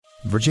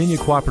Virginia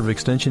Cooperative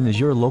Extension is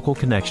your local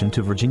connection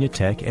to Virginia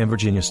Tech and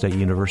Virginia State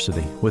University.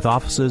 With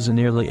offices in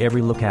nearly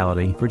every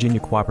locality, Virginia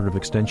Cooperative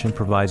Extension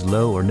provides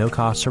low or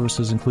no-cost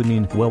services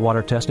including well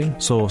water testing,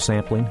 soil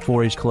sampling,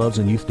 4-H clubs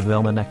and youth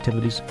development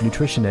activities,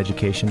 nutrition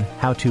education,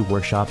 how-to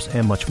workshops,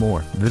 and much more.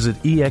 Visit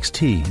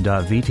ext.vt.edu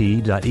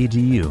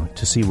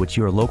to see what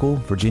your local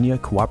Virginia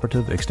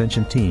Cooperative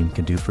Extension team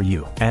can do for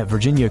you. At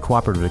Virginia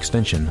Cooperative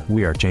Extension,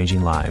 we are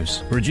changing lives.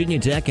 Virginia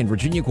Tech and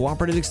Virginia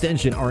Cooperative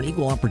Extension are an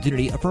equal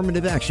opportunity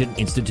affirmative action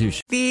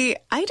institution. The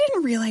I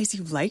didn't realize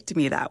you liked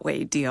me that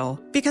way deal.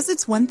 Because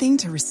it's one thing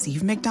to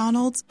receive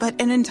McDonald's,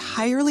 but an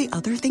entirely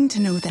other thing to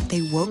know that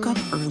they woke up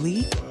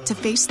early to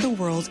face the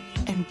world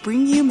and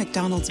bring you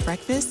McDonald's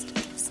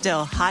breakfast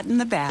still hot in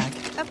the bag.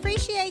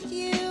 Appreciate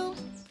you.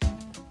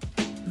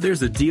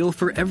 There's a deal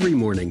for every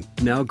morning.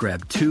 Now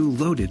grab 2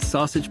 loaded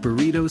sausage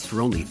burritos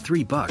for only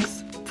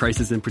 $3.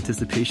 Prices and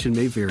participation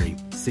may vary.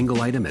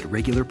 Single item at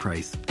regular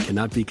price.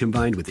 Cannot be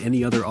combined with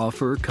any other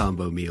offer or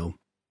combo meal.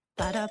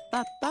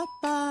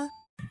 Ba-da-ba-ba-ba.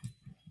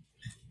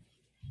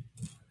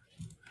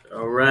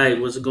 All right,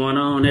 what's going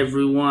on,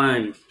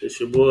 everyone? It's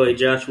your boy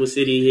Joshua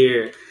City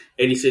here,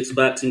 86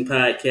 Boxing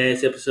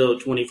Podcast,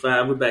 episode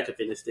 25. We're back up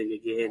in this thing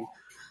again.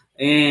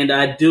 And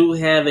I do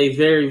have a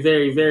very,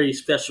 very, very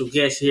special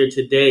guest here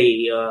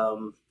today.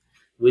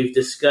 We've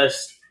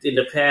discussed in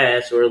the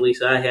past, or at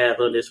least I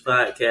have on this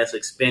podcast,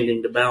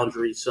 expanding the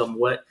boundaries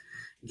somewhat,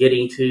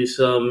 getting to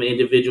some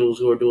individuals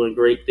who are doing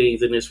great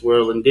things in this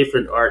world in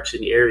different arts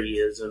and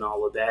areas and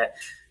all of that.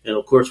 And,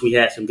 of course, we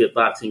had some good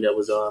boxing that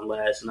was on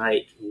last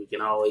night. We can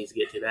always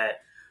get to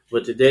that.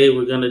 But today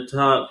we're going to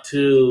talk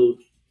to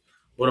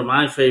one of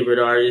my favorite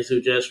artists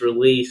who just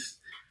released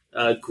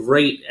a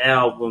great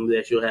album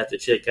that you'll have to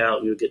check out.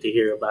 And you'll get to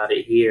hear about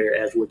it here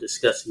as we're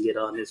discussing it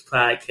on this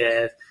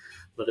podcast.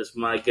 But it's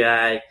my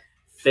guy,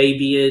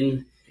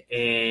 Fabian.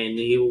 And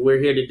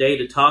we're here today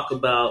to talk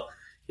about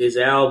his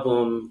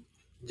album,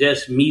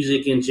 just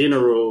music in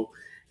general,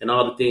 and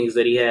all the things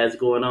that he has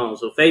going on.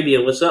 So,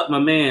 Fabian, what's up, my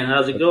man?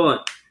 How's it going?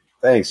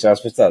 Thanks,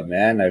 Josh. What's up,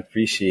 man? I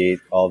appreciate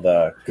all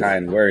the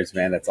kind words,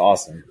 man. That's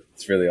awesome.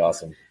 It's really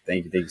awesome.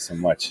 Thank you so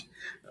much.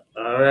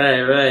 All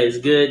right. It's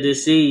good to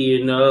see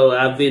you.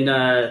 I've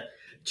been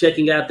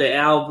checking out the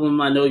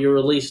album. I know you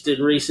released it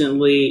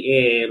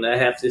recently, and I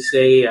have to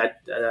say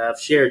I've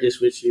shared this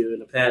with you in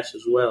the past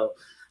as well,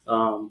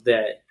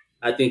 that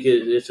I think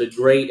it's a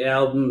great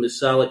album. It's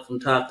solid from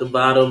top to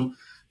bottom.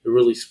 It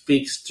really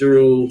speaks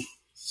through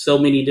so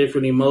many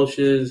different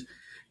emotions,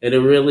 and it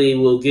really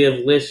will give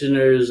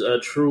listeners a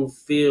true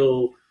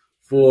feel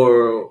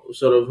for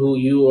sort of who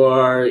you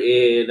are.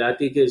 And I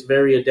think it's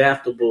very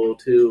adaptable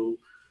to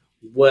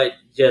what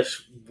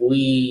just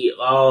we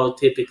all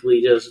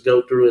typically just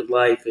go through in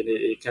life, and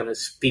it kind of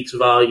speaks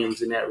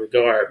volumes in that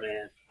regard,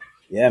 man.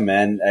 Yeah,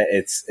 man,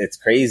 it's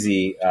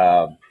crazy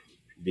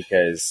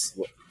because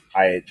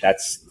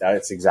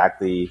that's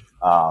exactly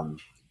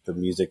the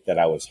music that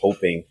I was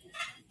hoping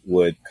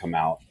would come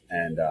out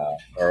and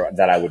or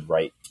that I would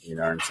write, you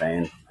know what I'm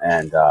saying?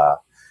 And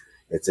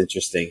it's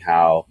interesting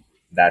how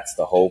that's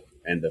the hope,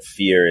 and the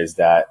fear is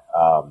that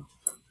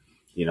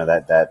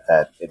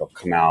that it'll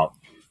come out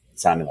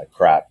sounding like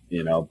crap,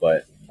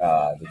 but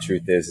the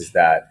truth is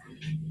that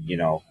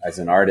as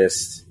an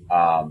artist,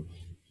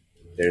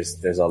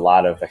 there's a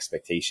lot of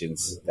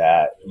expectations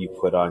that you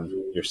put on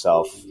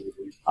yourself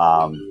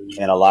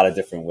in a lot of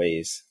different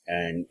ways,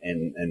 and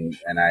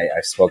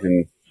I've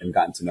spoken and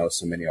gotten to know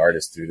so many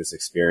artists through this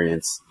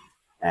experience.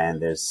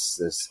 And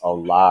there's a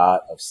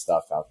lot of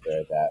stuff out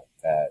there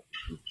that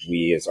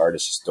we as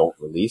artists just don't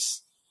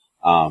release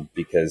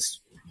because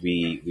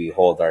we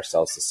hold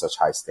ourselves to such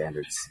high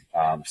standards.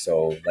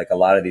 So like a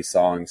lot of these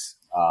songs,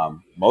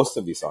 most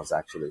of these songs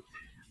actually,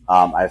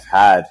 I've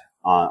had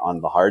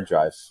on the hard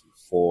drive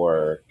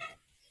for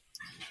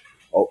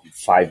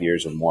 5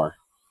 years or more.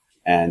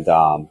 And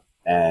I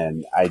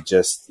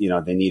just,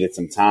 they needed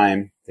some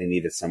time. They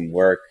needed some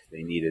work.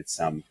 They needed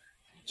some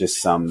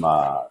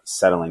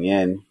settling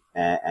in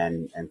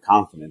and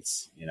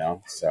confidence,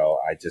 So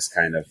I just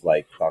kind of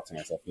thought to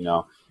myself,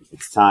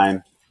 it's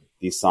time.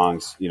 These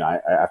songs,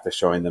 after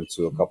showing them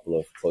to a couple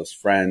of close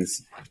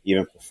friends,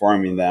 even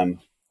performing them,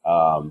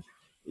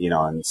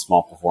 in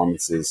small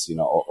performances,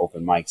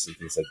 open mics and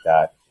things like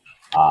that,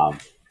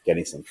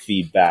 getting some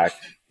feedback,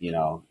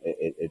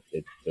 it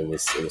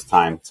was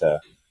time to,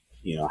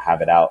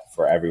 have it out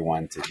for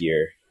everyone to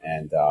hear.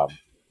 And,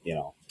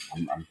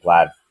 I'm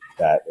glad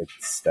that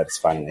it's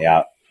finally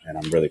out, and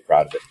I'm really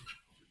proud of it.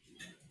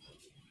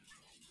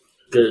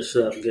 Good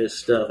stuff.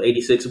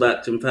 86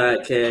 Boxing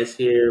Podcast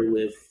here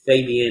with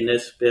Fabian.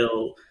 That's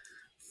spelled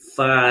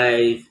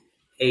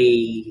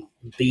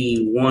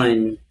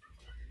 5AB1AN.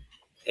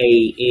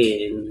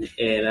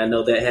 And I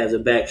know that has a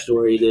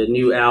backstory. The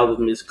new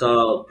album is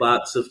called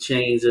Box of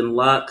Chains and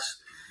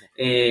Locks.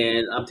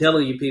 And I'm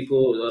telling you,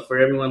 people, for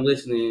everyone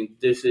listening,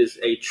 this is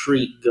a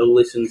treat. Go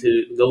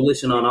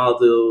listen on all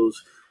those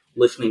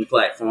listening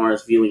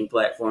platforms, viewing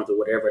platforms, or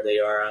whatever they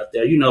are out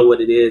there. You know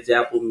what it is,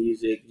 Apple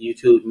Music,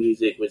 YouTube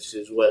Music, which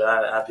is what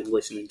I've been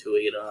listening to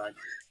it on.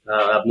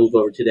 I've moved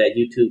over to that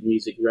YouTube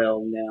Music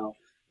realm now.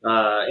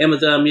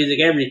 Amazon Music,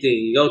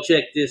 everything. Go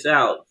check this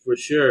out for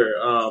sure.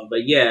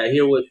 But yeah,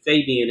 here with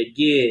Fabian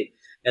again,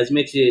 as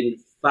mentioned,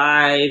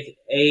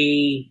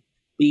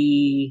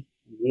 5AB1AN.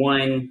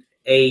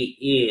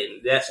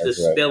 That's the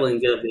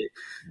spelling of it.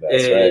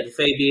 That's and right.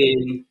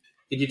 Fabian,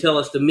 could you tell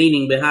us the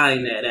meaning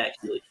behind that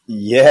actually?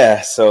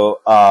 Yeah. So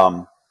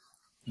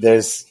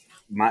there's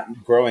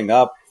growing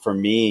up for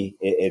me,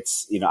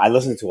 it's, I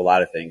listen to a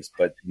lot of things,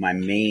 but my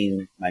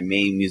main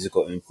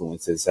musical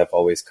influences have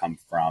always come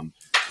from,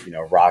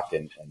 rock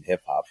and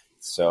hip hop.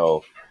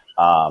 So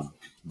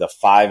the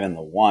 5 and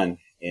the 1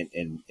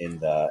 in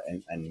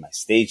my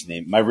stage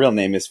name, my real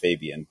name is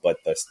Fabian, but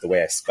the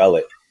way I spell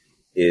it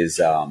is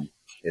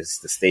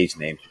the stage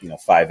name,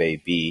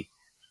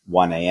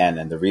 5AB1AN.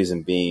 And the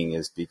reason being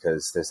is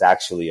because there's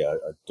actually a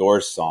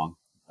Doors song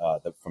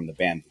from the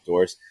band The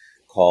Doors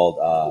called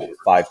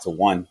 5 to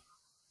 1.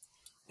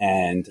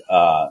 And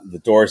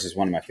The Doors is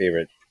one of my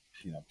favorite,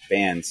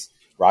 bands,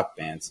 rock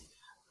bands.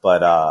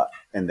 But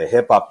in the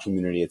hip hop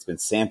community, it's been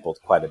sampled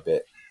quite a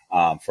bit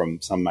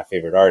from some of my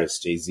favorite artists,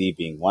 Jay-Z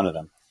being one of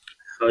them.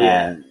 Oh,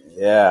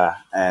 yeah.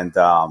 And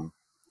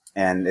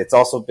it's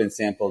also been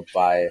sampled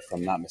by, if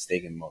I'm not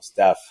mistaken, Mos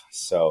Def.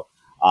 So,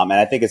 and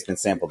I think it's been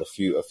sampled a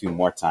few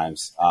more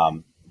times.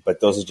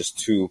 But those are just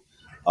two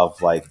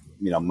of my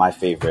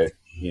favorite,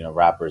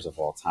 rappers of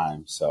all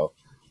time. So,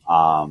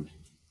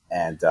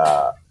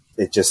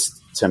 it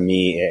just, to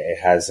me, it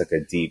has like a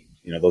deep,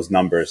 those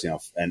numbers,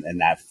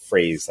 and that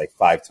phrase, like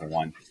 5 to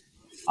 1,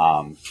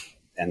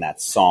 and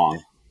that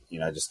song,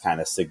 just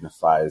kind of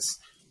signifies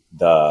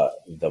the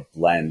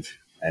blend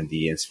and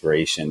the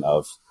inspiration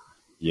of,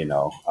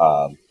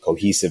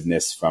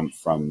 cohesiveness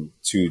from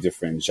two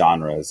different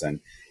genres,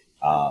 and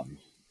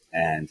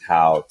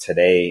how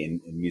today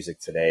in music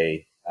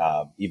today,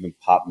 even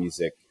pop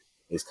music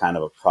is kind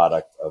of a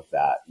product of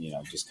that,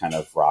 just kind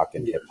of rock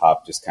and hip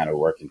hop just kind of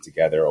working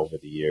together over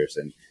the years.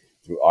 And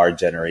through our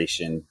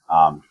generation,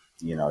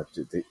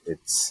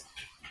 it's,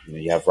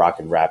 you have rock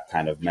and rap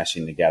kind of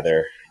meshing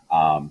together.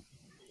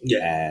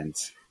 And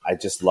I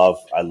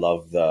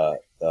love the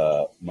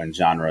when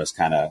genres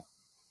kind of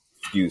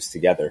fuse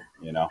together,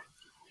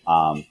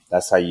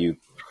 that's how you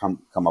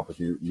come up with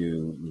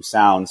new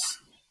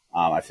sounds.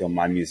 I feel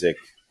my music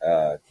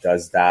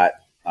does that.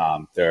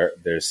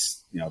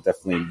 There's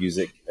definitely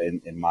music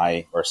in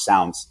my, or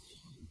sounds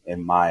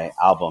in my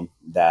album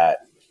that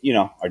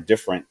are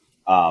different,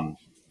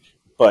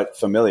 but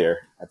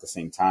familiar at the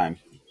same time.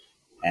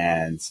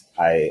 And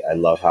I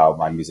love how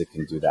my music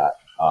can do that.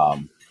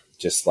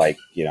 Just like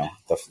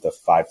the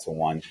 5 to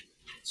 1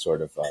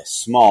 sort of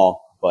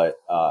small, but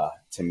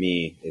to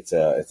me it's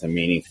a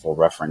meaningful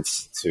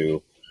reference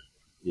to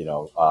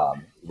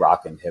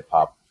rock and hip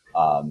hop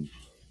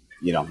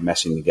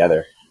meshing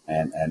together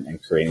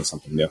and creating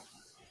something new.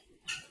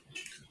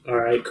 All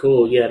right,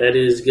 cool. Yeah, that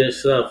is good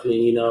stuff. And,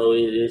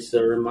 it's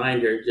a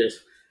reminder,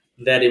 just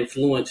that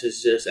influence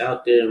is just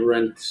out there and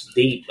runs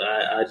deep.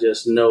 I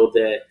just know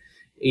that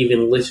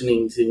even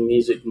listening to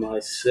music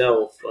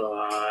myself,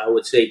 I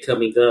would say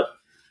coming up,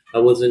 I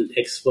wasn't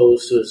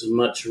exposed to as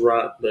much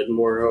rock, but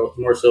more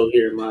so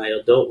here in my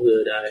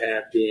adulthood, I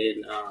have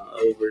been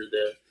over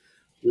the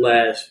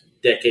last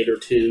decade or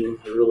two,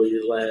 really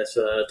the last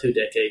 2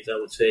 decades, I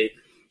would say.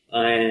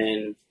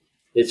 And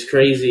it's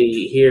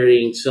crazy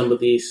hearing some of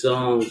these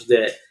songs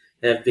that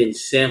have been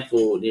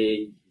sampled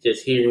and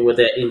just hearing where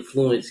that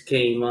influence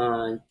came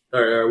on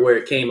or where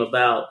it came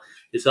about.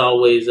 It's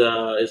always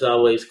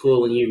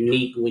cool and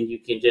unique when you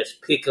can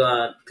just pick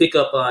up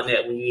on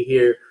that when you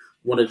hear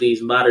one of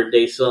these modern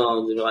day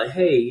songs and be like,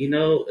 hey, and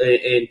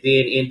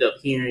then end up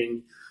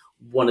hearing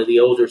one of the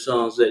older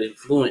songs that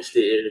influenced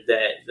it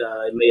that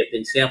it may have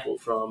been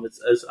sampled from. It's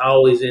I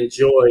always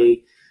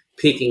enjoy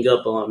picking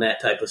up on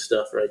that type of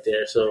stuff right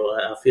there. So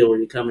I feel where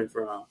you're coming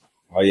from.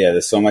 Oh yeah,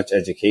 there's so much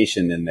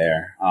education in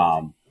there.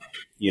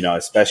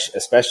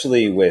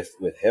 Especially with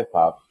hip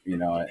hop,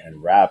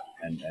 and rap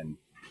and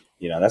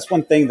that's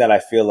one thing that I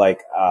feel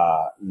like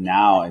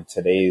now in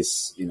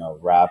today's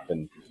rap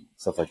and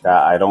stuff like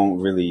that, I don't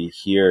really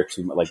hear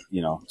too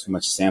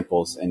much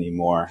samples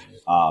anymore.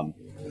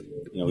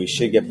 We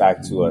should get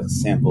back to a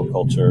sample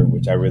culture,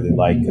 which I really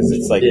like, because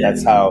it's like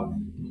that's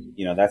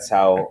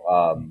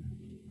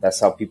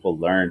how people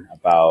learn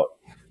about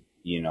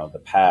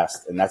the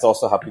past, and that's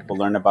also how people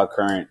learn about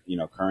current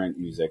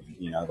music.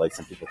 Like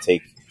some people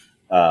take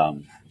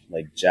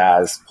like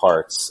jazz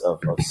parts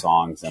of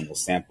songs and will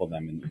sample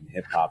them in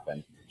hip hop,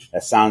 and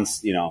that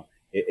sounds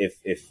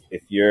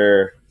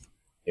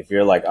if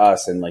you're like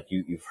us and like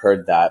you've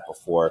heard that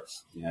before,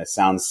 it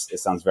sounds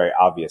very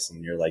obvious,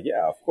 and you're like,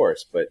 yeah, of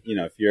course. But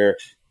if you're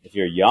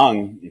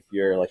young, if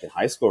you're like in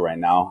high school right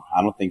now,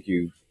 I don't think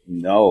you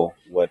know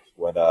what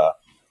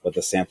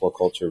the sample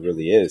culture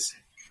really is.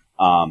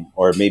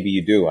 Or maybe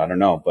you do, I don't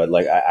know. But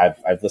like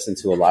I've listened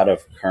to a lot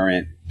of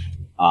current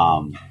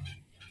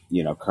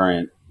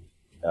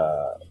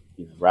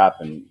rap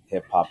and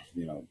hip hop,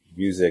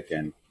 music,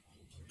 and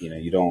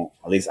you don't,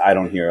 at least I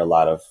don't hear a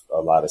lot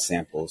of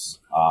samples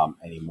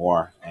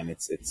anymore. And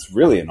it's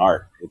really an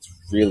art. It's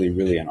really,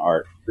 really an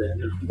art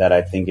that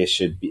I think it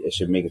should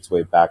make its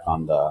way back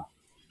on the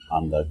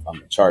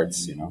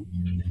charts,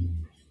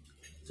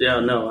 Yeah,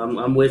 no,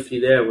 I'm with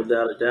you there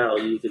without a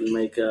doubt. You can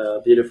make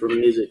beautiful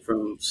music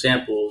from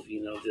samples,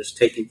 just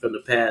taken from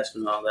the past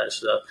and all that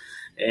stuff.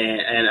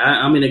 And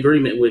I'm in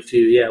agreement with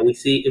you. Yeah,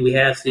 we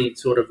have seen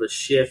sort of a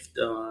shift,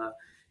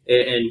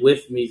 and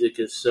with music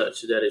as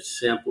such that it's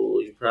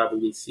simple. You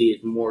probably see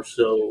it more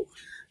so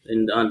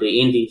on the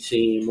indie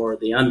scene, more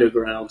the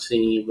underground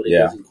scene, but it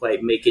doesn't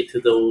quite make it to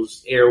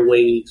those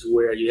airwaves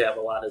where you have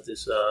a lot of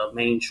this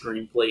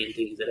mainstream play and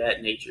things of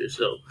that nature.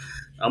 So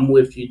I'm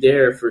with you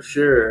there for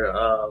sure.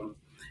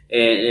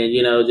 And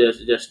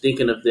just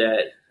thinking of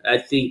that, I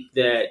think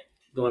that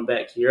going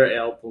back to your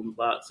album,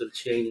 Box of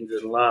Chains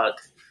and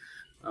Locks,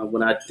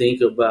 when I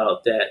think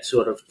about that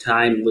sort of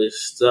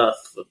timeless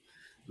stuff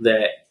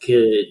that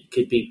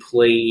could be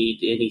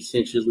played and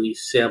essentially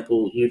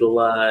sampled,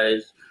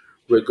 utilized,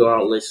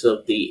 regardless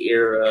of the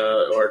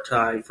era or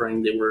time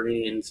frame that we're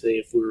in. Say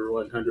if we were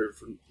 100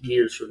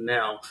 years from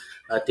now,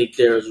 I think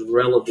there's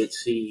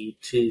relevancy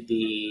to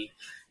the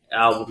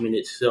album in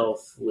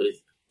itself with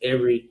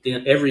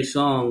every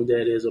song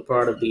that is a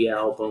part of the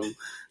album,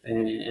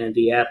 and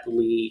the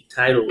aptly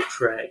titled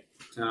track,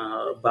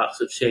 Box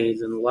of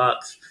Chains and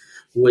Locks,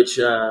 which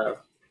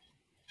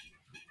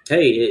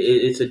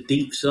it's a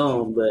deep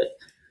song, but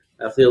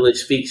I feel it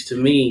speaks to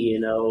me.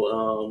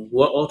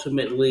 What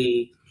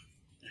ultimately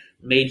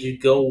made you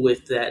go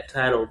with that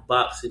title,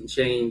 Box of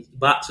Chains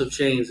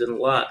and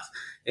Locks,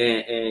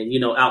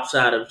 and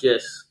outside of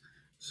just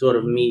sort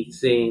of me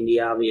saying the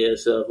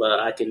obvious of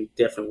I can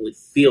definitely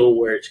feel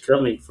where it's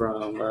coming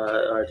from,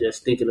 or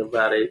just thinking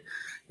about it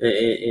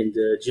in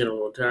the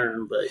general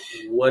term. But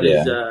what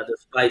is the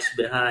spice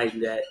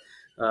behind that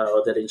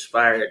that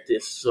inspired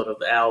this sort of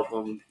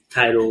album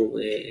title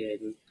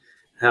and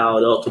how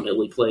it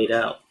ultimately played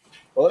out?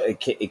 Well,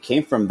 it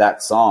came from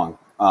that song.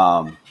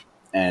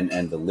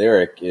 And the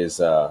lyric is,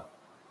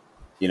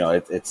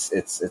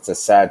 it's a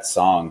sad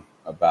song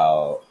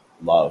about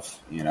love,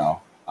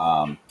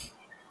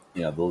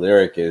 the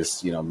lyric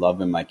is,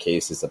 love in my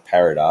case is a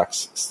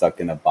paradox stuck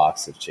in a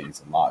box of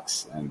chains and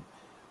locks. And,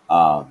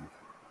 the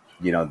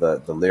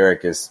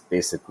lyric is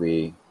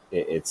basically,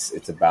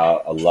 it's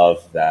about a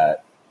love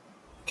that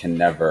can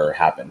never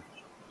happen.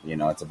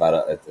 It's about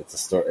a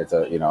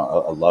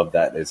love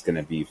that is going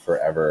to be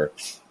forever,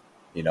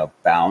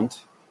 bound.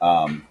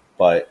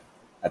 But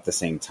at the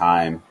same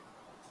time,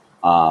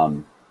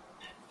 they're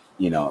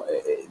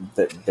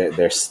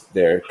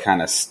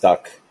kind of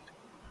stuck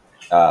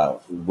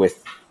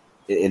with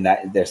in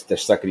that they're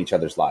stuck in each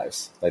other's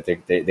lives. Like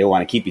they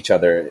want to keep each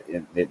other.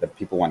 The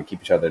people want to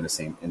keep each other in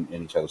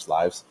each other's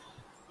lives,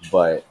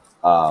 but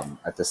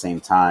at the same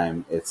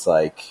time, it's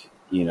like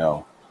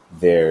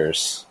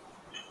there's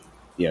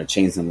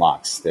chains and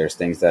locks. There's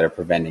things that are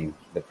preventing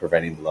the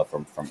love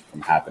from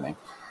happening,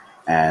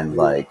 and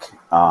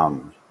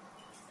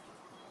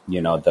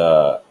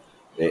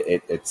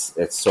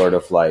it's sort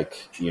of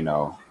like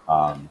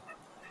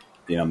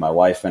my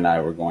wife and I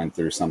were going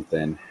through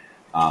something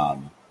back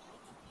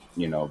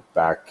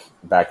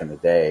in the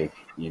day.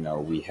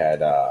 We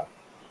had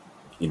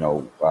we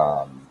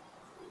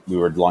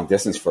were long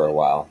distance for a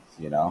while,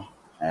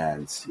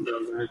 and it's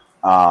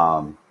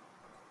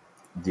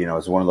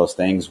one of those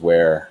things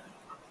where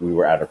we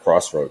were at a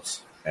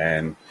crossroads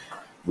and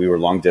we were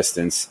long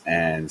distance,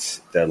 and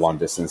the long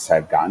distance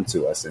had gotten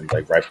to us, and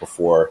right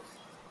before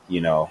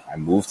I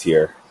moved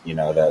here,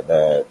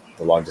 the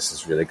long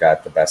distance really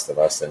got the best of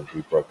us, and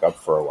we broke up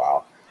for a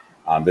while.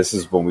 This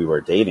is when we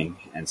were dating.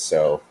 And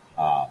so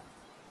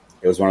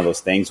it was one of those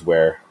things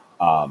where,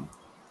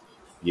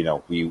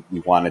 we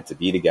wanted to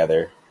be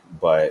together,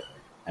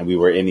 and we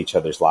were in each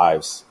other's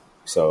lives.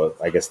 So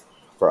I guess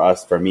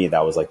for me,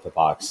 that was like the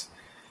box.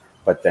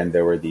 But then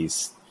there were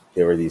these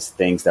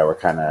things that were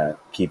kind of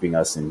keeping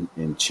us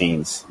in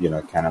chains,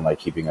 kind of like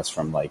keeping us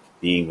from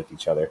being with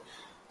each other.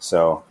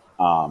 So,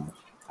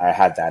 I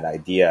had that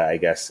idea, I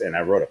guess, and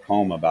I wrote a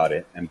poem about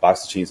it. And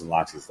Box of Chains and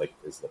Locks is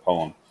the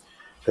poem.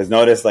 Because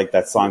notice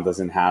that song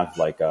doesn't have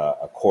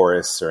a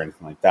chorus or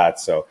anything like that.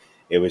 So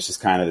it was just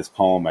kind of this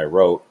poem I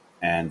wrote.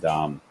 And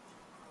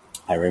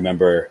I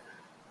remember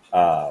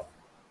I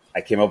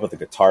came up with the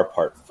guitar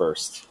part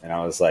first, and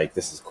I was like,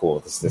 "This is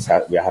cool.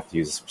 We have to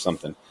use this for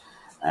something."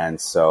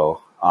 And so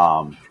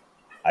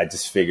I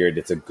just figured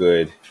it's a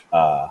good.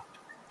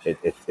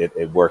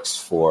 It works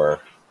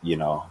for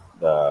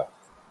the.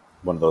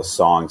 One of those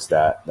songs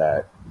that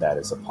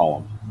is a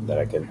poem that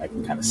I can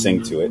kind of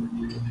sing to it.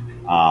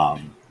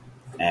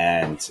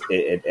 And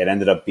it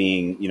ended up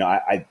being,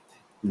 I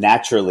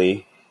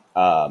naturally,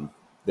 there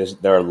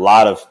are a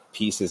lot of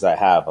pieces I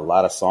have, a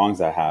lot of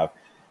songs I have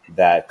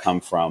that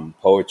come from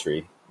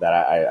poetry, that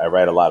I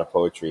write a lot of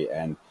poetry.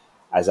 And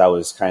as I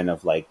was kind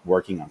of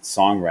working on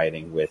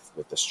songwriting with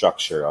the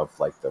structure of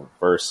the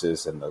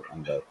verses and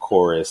the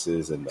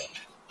choruses and the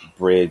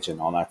bridge and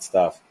all that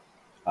stuff,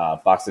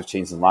 Box of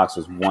Chains and Locks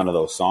was one of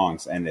those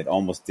songs, and it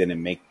almost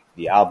didn't make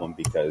the album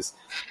because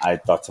I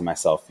thought to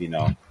myself,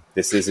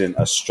 this isn't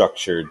a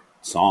structured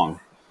song.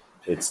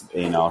 It's,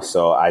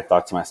 so I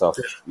thought to myself,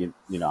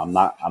 I'm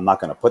not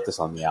going to put this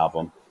on the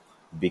album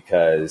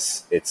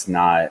because it's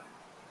not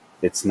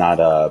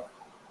a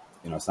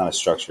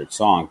structured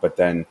song. But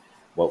then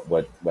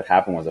what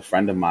happened was a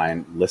friend of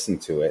mine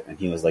listened to it and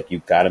he was like, you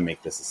got to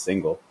make this a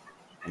single.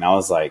 And I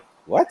was like,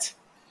 what?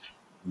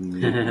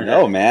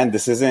 No, man,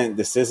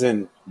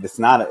 it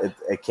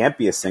can't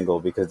be a single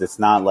because it's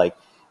not like,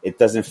 it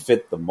doesn't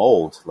fit the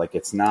mold. Like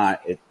there's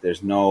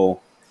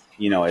no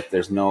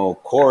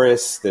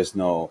chorus, there's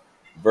no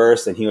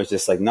verse. And he was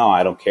just like, no,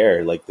 I don't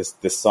care. Like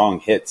this song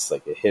hits,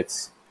 like it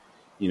hits,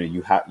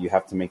 you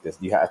have to make this,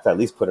 you have to at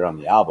least put it on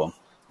the album.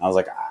 And I was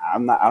like, I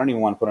don't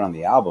even want to put it on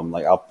the album.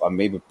 Like I'll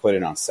maybe put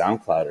it on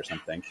SoundCloud or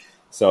something.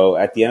 So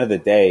at the end of the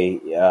day,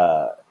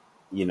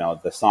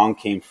 the song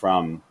came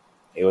from,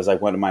 it was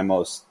like one of my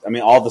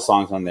all the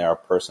songs on there are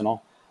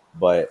personal,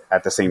 but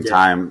at the same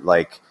time,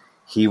 like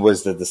he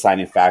was the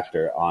deciding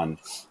factor on,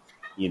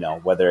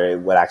 whether it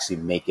would actually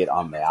make it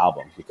on the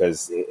album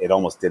because it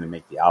almost didn't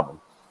make the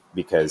album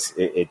because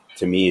it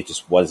to me, it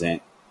just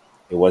wasn't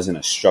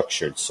a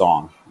structured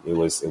song.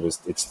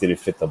 It didn't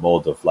fit the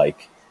mold of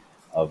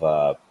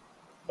a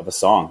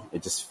song.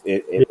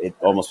 It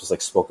almost was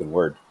like spoken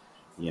word,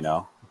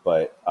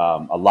 but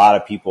a lot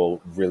of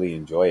people really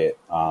enjoy it.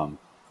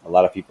 A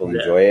lot of people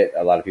enjoy it.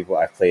 A lot of people,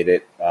 I've played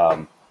it.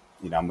 I'm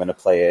going to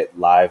play it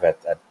live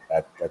at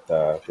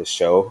the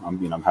show.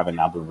 I'm having an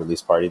album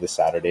release party this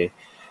Saturday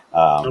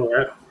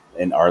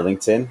in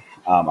Arlington.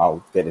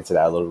 I'll get into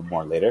that a little bit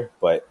more later,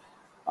 but,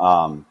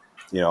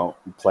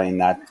 playing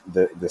that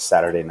this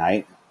Saturday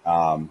night.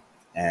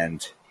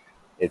 And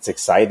it's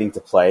exciting to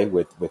play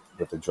with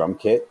the drum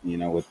kit,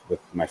 with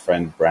my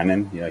friend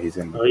Brennan, he's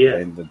going to be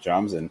playing the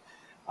drums and,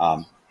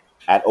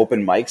 at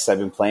open mics, I've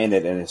been playing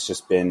it, and it's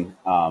just been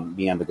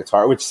me on the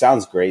guitar, which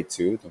sounds great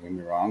too. Don't get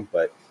me wrong,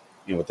 but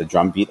with the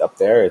drum beat up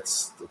there,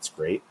 it's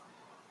great.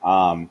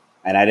 And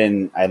I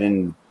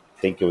didn't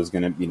think it was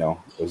gonna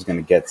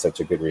get such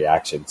a good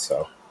reaction.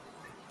 So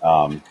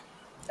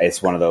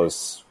it's one of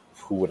those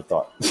who would have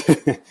thought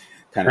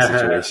kind of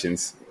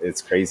situations.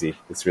 It's crazy.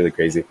 It's really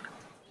crazy.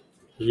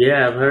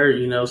 Yeah, I've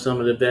heard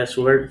some of the best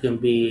work can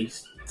be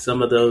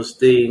some of those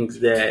things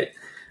that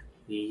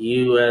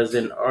you as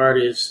an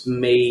artist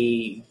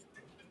may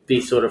be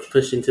sort of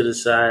pushing to the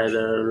side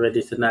or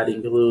ready to not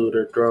include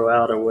or throw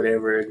out or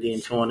whatever, and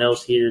then someone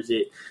else hears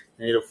it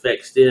and it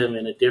affects them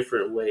in a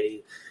different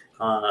way.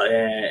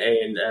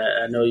 And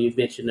I know you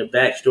mentioned the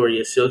backstory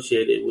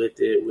associated with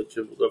it, which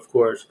of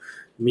course,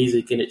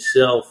 music in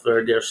itself,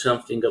 or there's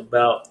something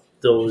about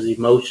those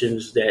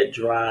emotions that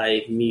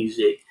drive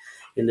music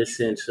in the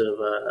sense of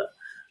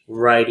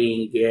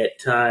writing at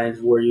times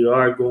where you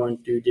are going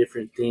through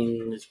different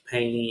things,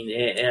 pain,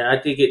 and I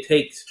think it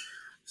takes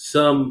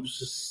some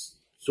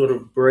sort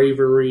of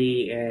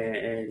bravery,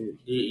 and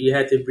you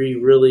have to be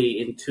really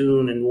in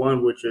tune and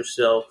one with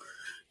yourself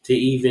to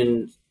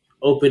even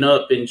open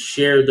up and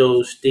share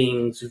those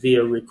things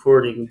via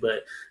recording.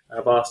 But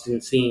I've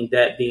often seen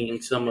that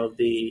being some of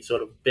the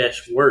sort of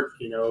best work,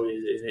 and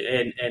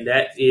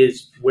that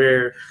is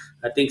where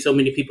I think so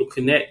many people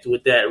connect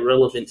with that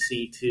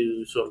relevancy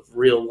to sort of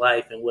real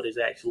life and what is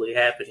actually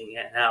happening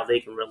and how they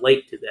can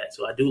relate to that.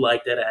 So I do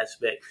like that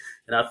aspect,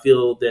 and I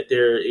feel that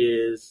there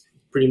is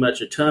pretty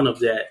much a ton of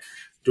that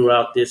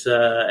throughout this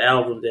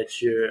album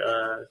that you're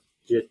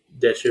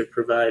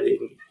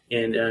providing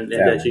and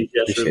that you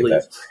just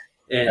released.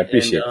 I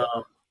appreciate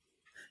that.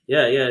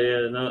 Yeah,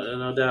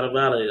 no doubt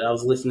about it. I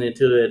was listening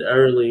to it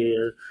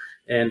earlier,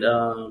 and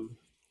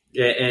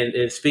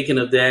speaking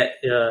of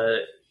that,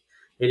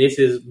 and this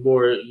is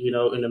more,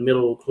 in the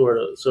middle,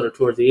 sort of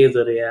towards the end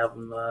of the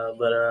album,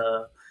 but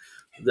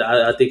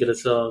I think of the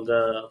song,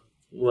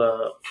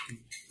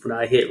 when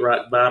I hit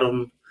rock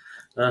bottom,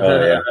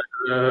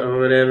 or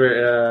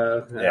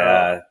whatever.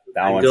 That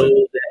one's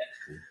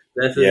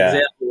that's an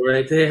example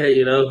right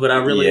there, but I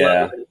really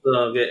love that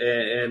song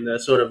and the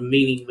sort of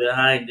meaning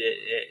behind it.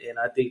 And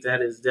I think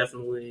that is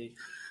definitely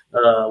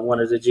one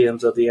of the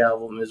gems of the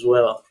album as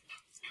well.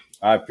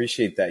 I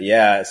appreciate that.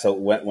 Yeah. So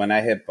when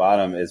I hit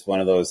bottom is one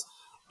of those,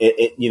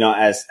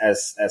 as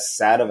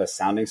sad of a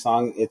sounding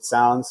song it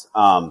sounds,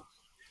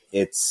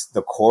 it's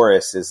the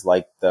chorus is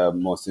like the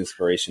most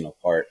inspirational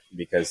part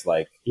because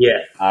out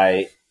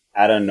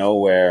of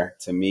nowhere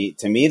to me,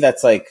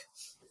 that's like,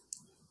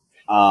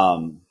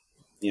 I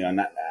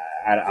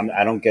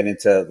don't get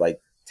into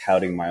like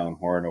touting my own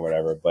horn or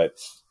whatever,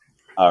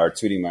 or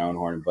tooting my own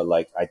horn, but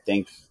like, I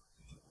think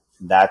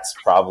that's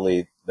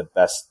probably the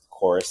best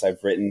chorus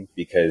I've written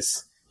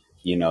because,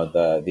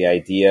 the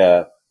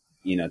idea,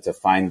 to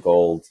find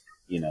gold,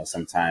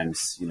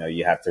 sometimes,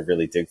 you have to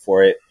really dig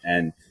for it.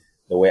 And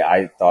the way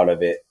I thought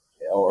of it,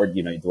 or,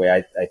 the way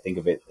I think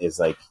of it is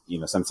like,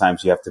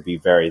 sometimes you have to be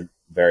very,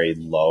 very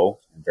low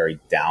and very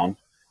down,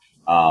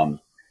 to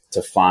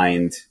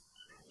find,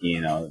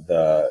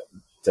 to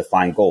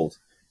find gold,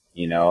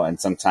 and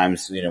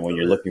sometimes, when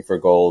you're looking for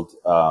gold,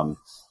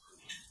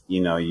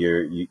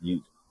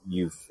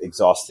 you've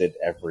exhausted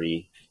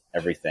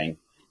everything.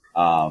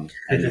 And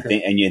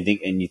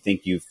you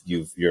think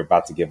you're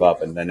about to give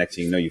up, and the next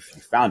thing you know, you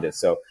found it.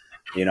 So,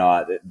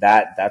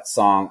 that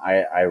song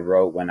I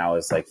wrote when I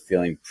was like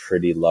feeling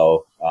pretty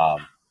low,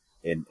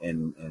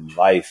 in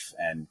life.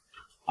 And,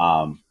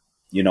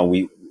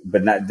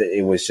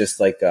 it was just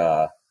like,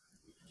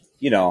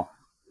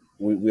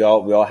 we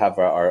all have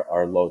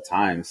our low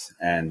times.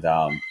 And,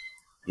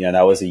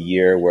 that was a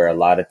year where a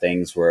lot of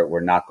things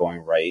were not going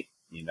right,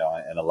 in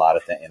a lot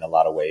of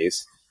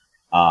ways.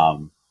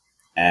 And,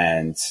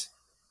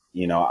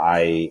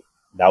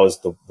 that was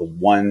the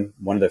one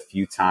of the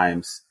few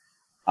times,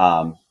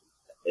 in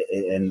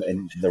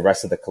the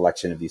rest of the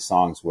collection of these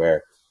songs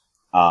where,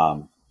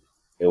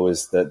 it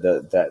was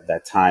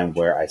that time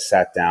where I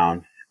sat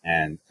down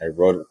and I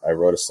wrote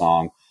a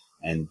song,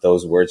 and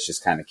those words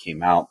just kind of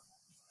came out.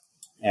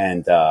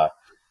 And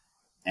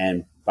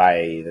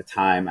by the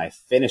time I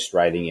finished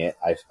writing it,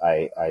 I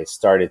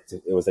started to,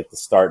 it was like the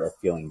start of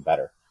feeling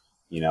better,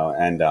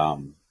 and,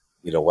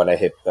 when I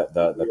hit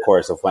the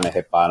chorus of "When I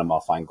hit bottom,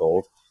 I'll find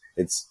gold."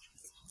 It's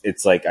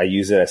like I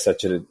use it as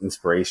such an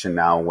inspiration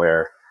now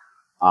where,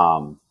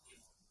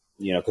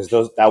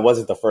 because that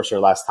wasn't the first or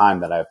last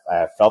time that I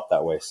have felt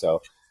that way.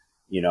 So,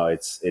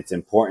 it's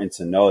important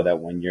to know that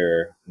when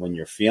you're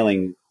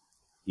feeling,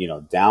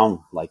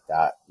 down like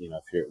that,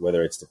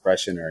 whether it's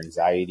depression or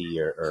anxiety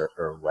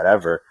or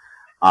whatever,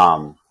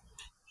 the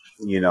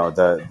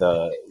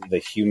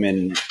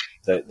human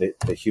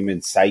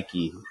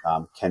psyche,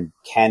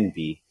 can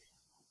be,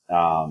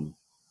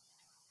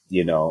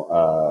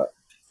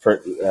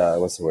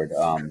 what's the word?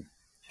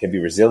 Can be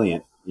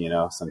resilient,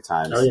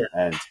 sometimes. Oh, yeah.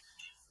 And,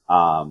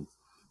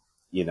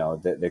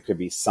 there could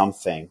be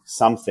something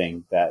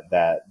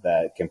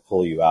that can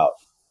pull you out.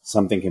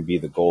 Something can be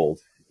the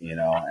gold,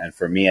 and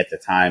for me at the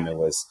time, it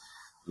was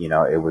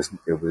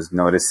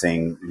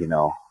noticing,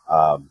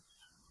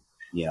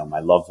 my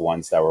loved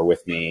ones that were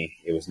with me.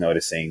 It was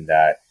noticing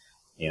that,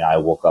 I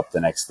woke up the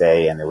next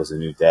day and it was a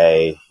new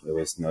day. It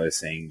was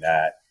noticing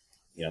that,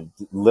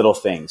 little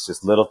things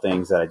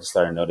that I just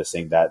started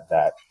noticing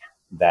that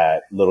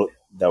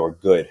were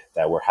good,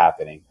 that were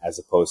happening, as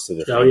opposed to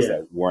the things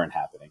that weren't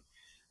happening.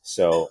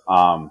 So,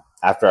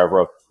 after I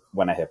wrote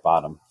 "When I Hit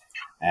Bottom,"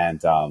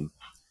 and,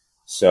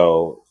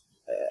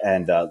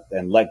 and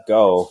 "Let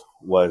Go"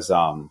 was,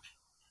 kind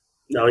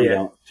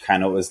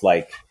of was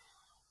like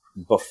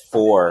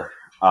before,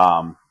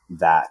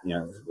 that,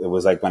 it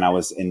was like when I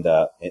was in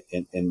the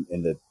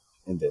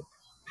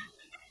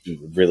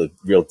really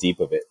real deep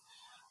of it.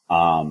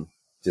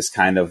 Just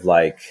kind of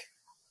like,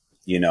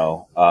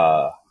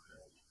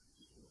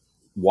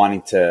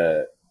 wanting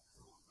to,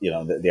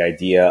 the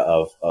idea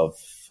of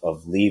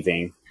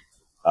leaving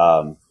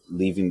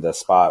the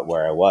spot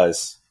where I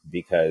was,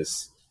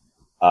 because,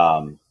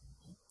 having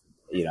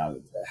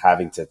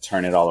to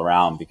turn it all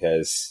around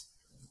because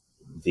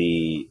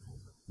the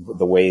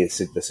way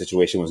the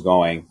situation was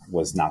going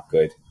was not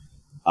good.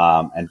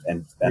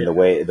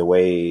 The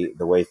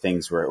way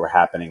things were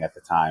happening at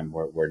the time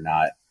were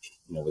not,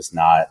 was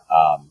not,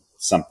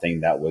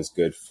 something that was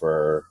good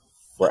for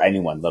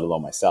anyone, let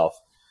alone myself.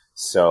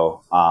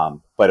 So,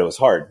 but it was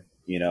hard,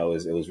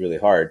 it was really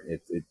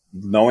hard.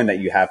 Knowing that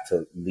you have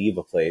to leave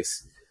a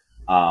place,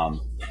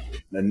 or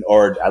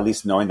at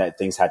least knowing that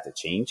things had to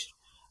change.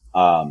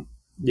 But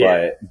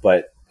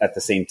at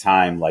the same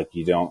time, like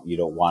you don't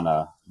want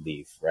to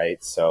leave.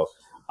 Right. So,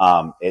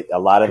 a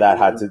lot of that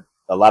had to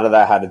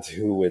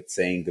do with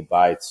saying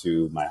goodbye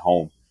to my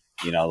home,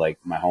 like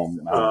my home,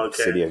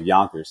 city of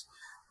Yonkers,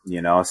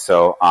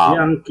 so,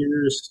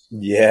 Yonkers.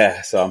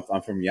 Yeah. So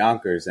I'm from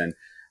Yonkers, and,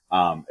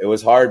 it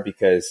was hard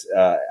because,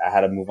 I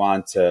had to move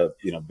on to,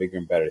 bigger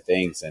and better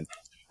things. And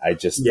I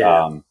just,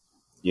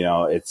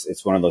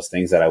 it's one of those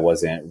things that I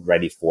wasn't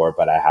ready for,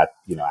 but I had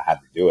to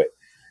do it.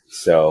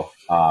 So,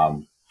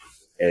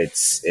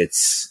 it's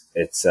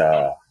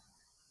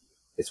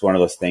one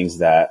of those things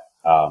that,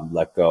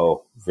 Let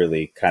Go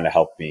really kind of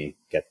helped me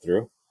get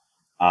through.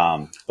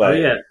 So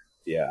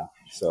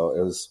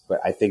it was, but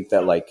I think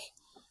that like,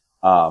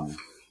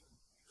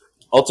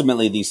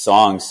 ultimately these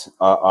songs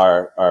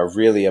are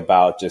really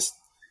about just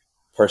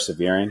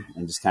persevering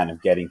and just kind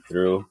of getting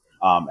through.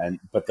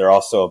 But they're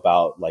also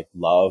about like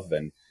love,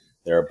 and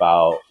they're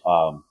about,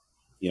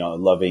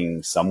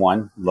 loving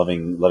someone,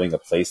 loving a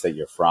place that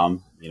you're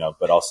from,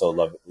 but also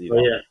love,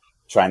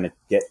 trying to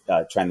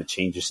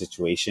change your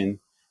situation,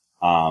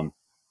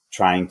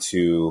 trying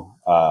to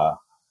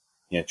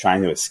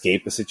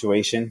escape a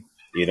situation,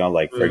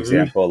 like, for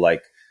example,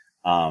 like,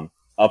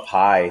 Up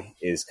High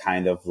is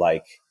kind of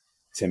like,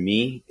 to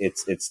me,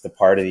 it's the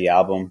part of the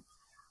album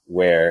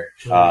where,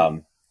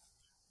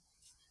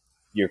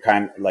 you're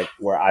kind of like,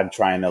 where I'm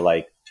trying to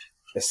like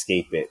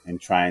escape it and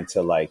trying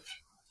to like,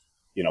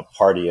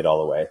 party it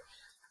all away.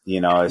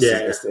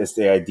 It's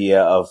the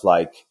idea of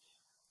like,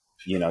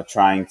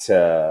 trying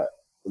to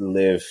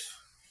live,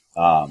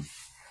 because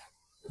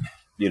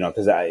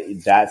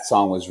that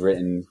song was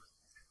written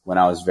when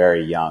I was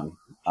very young.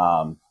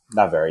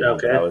 Not very young,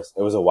 but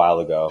it was a while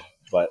ago.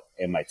 but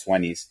in my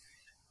 20s.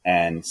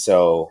 And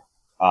so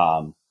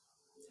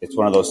it's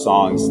one of those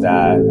songs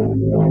that,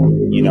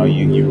 you know,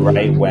 you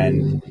write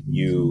when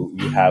you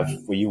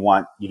don't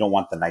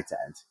want the night to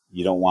end.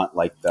 You don't want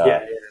like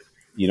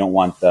you don't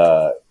want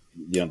the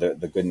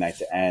good night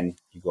to end.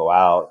 You go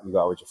out with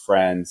your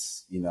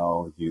friends, you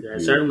know.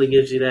 It certainly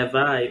gives you that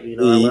vibe. You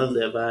know, I love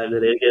that vibe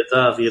that it gets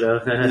off, you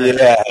know.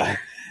 Yeah.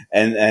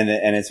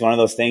 And it's one of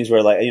those things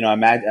where, like, you know,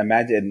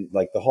 imagine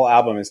like the whole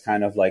album is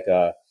kind of like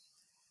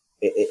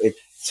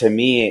to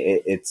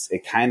me,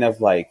 it kind of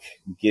like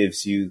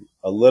gives you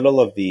a little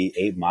of the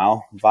 8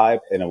 Mile vibe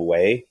in a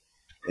way,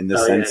 in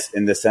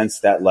the sense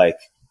that, like,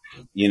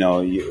 you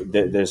know,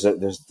 there's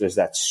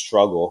that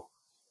struggle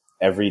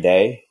every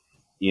day,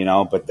 you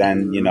know, but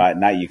then, you know, at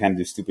night you kind of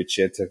do stupid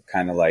shit to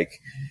kind of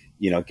like,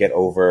 you know, get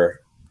over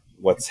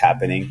what's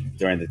happening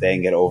during the day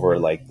and get over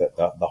like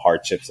the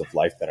hardships of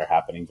life that are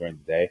happening during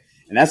the day.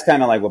 And that's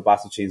kind of like what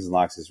Box of Chains and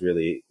Locks is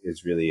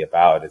really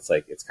about. It's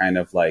like, it's kind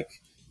of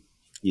like,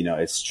 you know,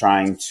 it's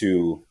trying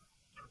to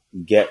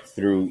get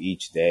through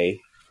each day.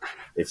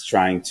 It's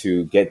trying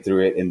to get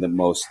through it in the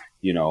most,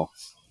 you know,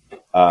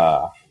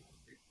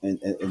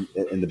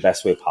 in the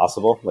best way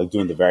possible, like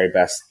doing the very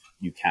best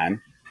you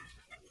can,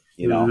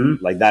 you know,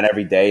 like not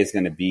every day is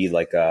going to be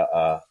like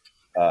you're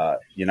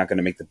not going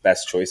to make the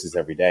best choices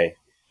every day,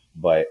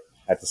 but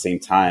at the same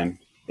time,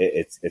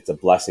 it's a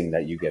blessing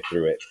that you get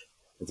through it.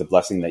 It's a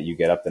blessing that you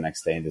get up the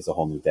next day and there's a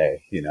whole new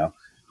day, you know?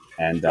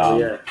 And,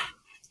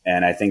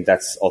 and I think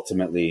that's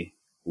ultimately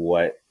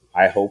what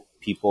I hope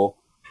people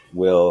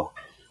will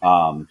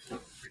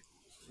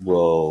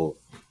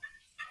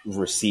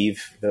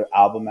receive the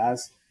album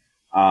as,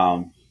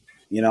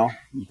 you know,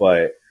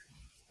 but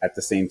at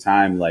the same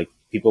time, like,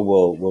 people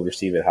will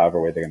receive it however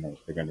way they're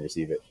going to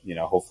receive it. You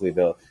know, hopefully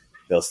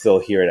they'll still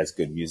hear it as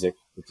good music,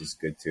 which is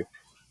good too.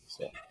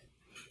 So.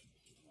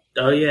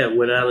 Oh yeah,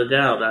 without a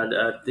doubt.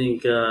 I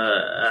think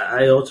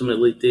I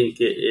ultimately think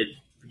it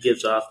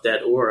gives off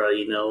that aura,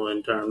 you know,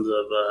 in terms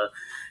of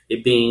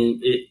it being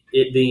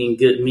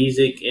good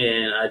music,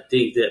 and I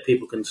think that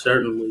people can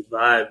certainly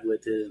vibe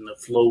with it and the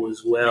flow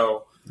as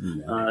well,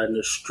 and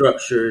the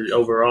structure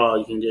overall.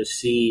 You can just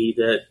see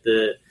that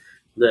the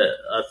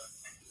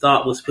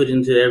thought was put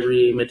into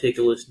every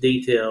meticulous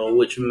detail,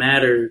 which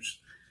matters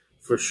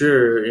for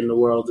sure in the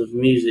world of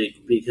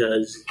music,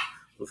 because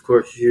of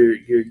course you're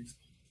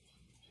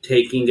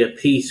taking a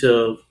piece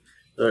of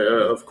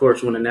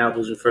course, when an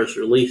album is first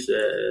released,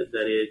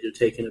 that is, you're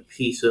taking a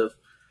piece of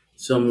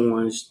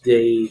someone's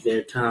day,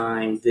 their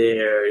time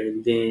there,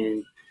 and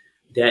then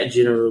that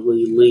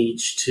generally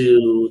leads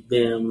to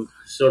them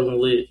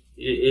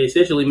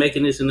essentially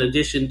making this an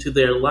addition to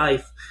their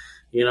life.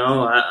 You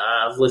know,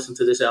 I've listened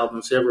to this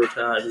album several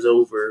times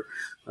over.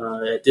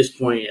 At this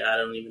point, I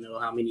don't even know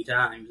how many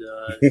times.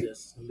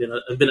 It's been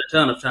a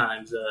ton of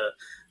times.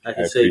 I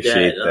can say that. I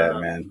appreciate that,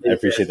 man. I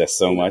appreciate that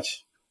so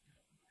much.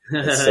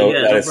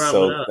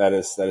 That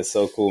is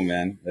so cool,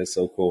 man. That's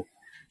so cool.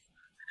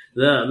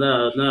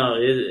 No.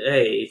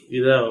 Hey,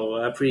 you know,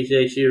 I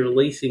appreciate you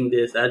releasing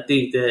this. I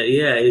think that,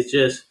 yeah, it's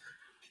just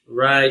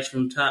rides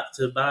from top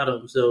to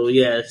bottom. So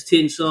yeah, it's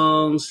 10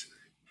 songs,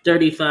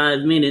 35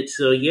 minutes.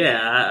 So yeah,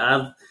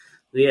 I've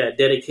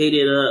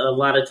dedicated a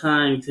lot of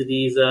time to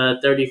these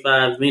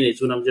 35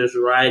 minutes when I'm just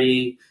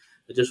writing.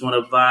 I just want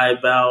to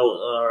vibe out,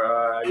 or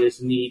I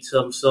just need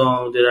some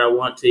song that I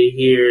want to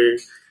hear.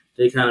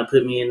 They kind of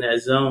put me in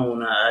that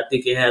zone. I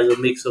think it has a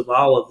mix of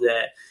all of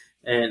that.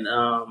 And,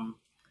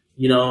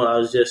 you know, I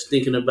was just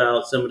thinking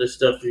about some of the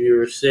stuff you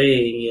were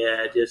saying.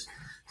 Yeah, just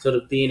sort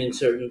of being in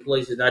certain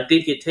places. I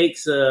think it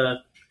takes,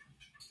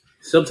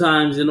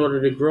 sometimes in order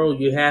to grow,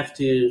 you have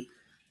to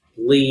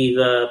leave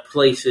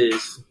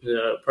places,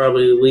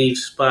 probably leave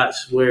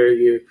spots where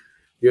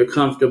you're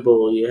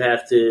comfortable. You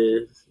have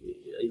to,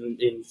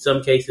 in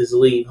some cases,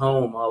 leave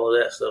home, all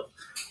of that stuff.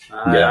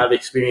 I've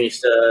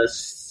experienced a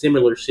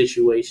similar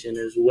situation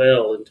as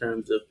well in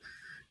terms of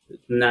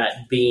not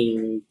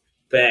being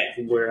back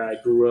where I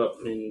grew up,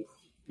 and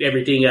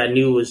everything I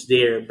knew was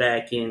there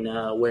back in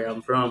where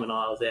I'm from and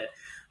all of that.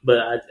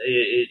 But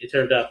it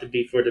turned out to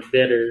be for the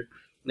better.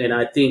 And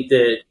I think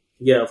that,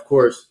 yeah, of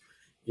course,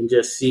 and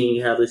just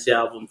seeing how this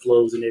album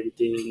flows and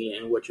everything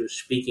and what you're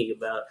speaking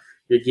about,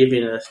 you're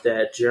giving us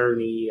that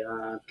journey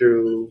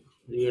through,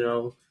 you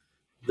know,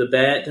 the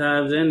bad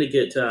times and the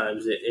good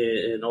times.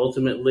 And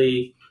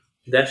ultimately,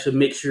 that's a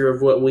mixture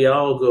of what we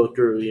all go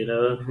through, you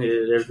know.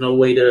 There's no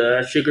way to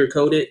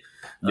sugarcoat it.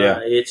 Yeah.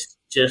 It's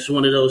just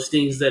one of those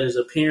things that is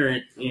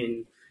apparent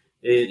in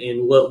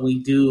what we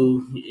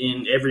do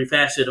in every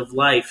facet of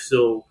life.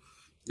 So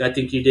I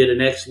think you did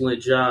an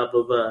excellent job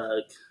of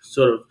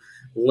sort of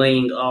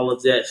laying all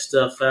of that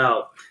stuff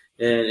out.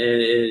 And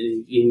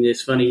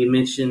it's funny you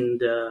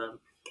mentioned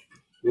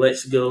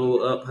Let's Go,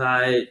 Up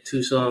High,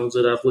 two songs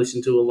that I've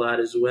listened to a lot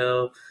as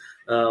well.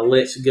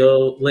 Let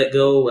Go,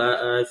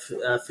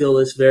 I feel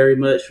it's very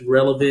much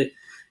relevant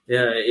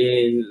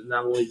in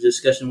not only the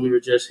discussion we were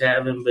just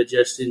having, but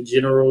just in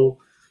general.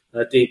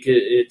 I think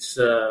it's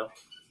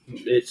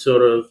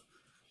sort of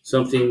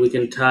something we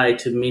can tie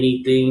to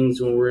many things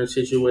when we're in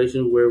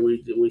situations where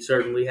we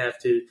certainly have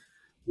to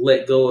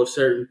let go of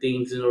certain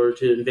things in order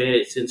to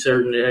advance in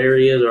certain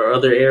areas or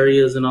other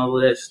areas and all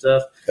of that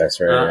stuff. That's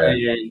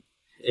right.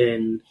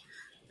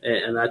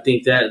 And I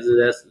think that's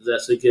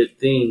a good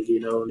thing,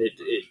 and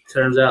it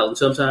turns out, and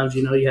sometimes,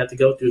 you have to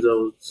go through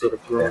those sort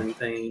of growing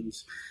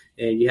pains,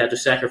 and you have to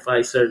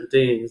sacrifice certain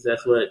things.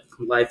 That's what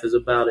life is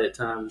about at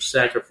times,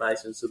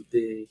 sacrificing some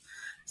things.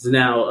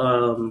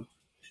 Now,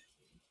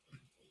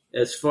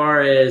 as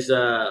far as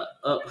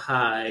Up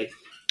High,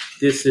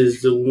 this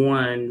is the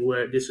one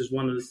where this is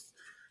one of the,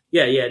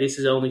 this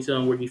is the only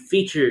song where you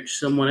featured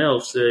someone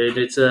else.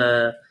 It's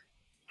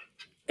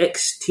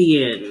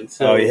XTN.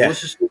 So what's your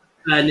story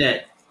behind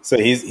that? So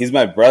he's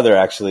my brother,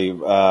 actually.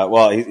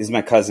 He's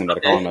my cousin, but I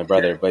call him my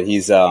brother. But he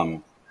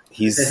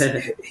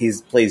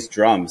plays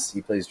drums.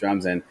 He plays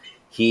drums, and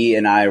he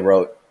and I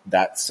wrote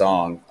that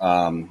song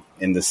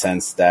in the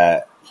sense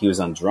that he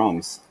was on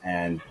drums.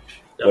 And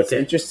what's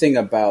interesting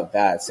about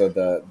that, so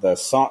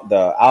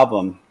the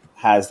album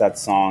has that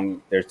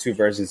song. There are two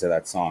versions of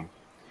that song.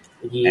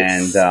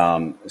 Yes.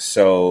 And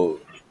so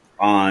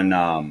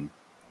on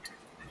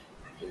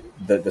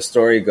the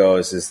story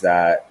goes is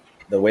that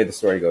the way the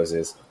story goes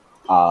is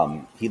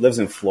he lives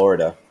in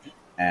Florida,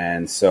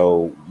 and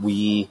so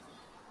we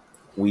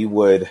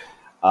would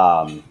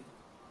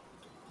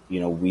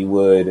we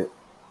would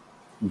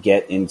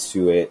get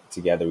into it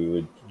together. We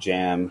would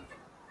jam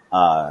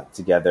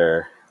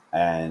together,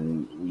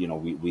 and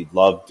we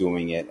love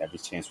doing it every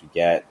chance we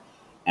get.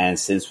 And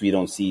since we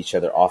don't see each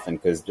other often,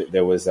 because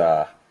there was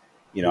our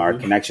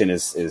connection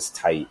is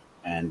tight,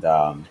 and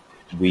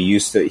he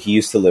used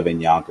to live in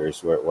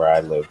Yonkers where I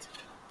lived,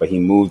 but he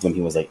moved when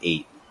he was like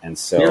 8. And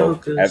so,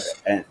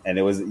 and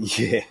it was,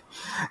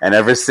 and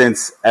ever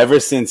since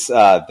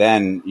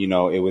then,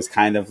 it was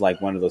kind of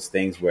like one of those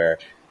things where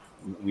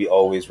we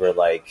always were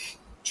like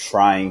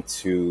trying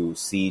to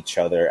see each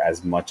other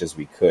as much as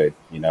we could,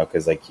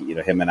 because like,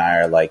 him and I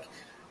are like,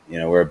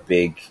 we're a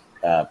big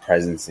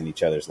presence in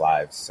each other's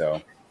lives.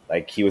 So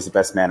like he was the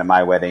best man at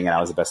my wedding and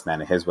I was the best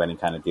man at his wedding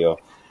kind of deal.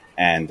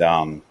 And,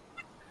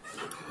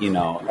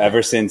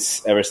 ever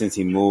since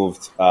he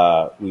moved,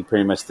 we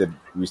pretty much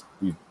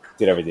we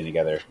did everything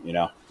together,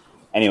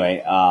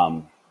 Anyway,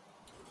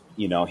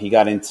 he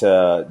got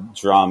into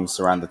drums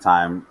around the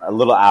time, a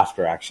little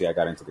after actually I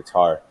got into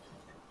guitar,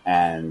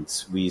 and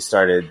we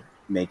started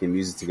making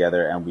music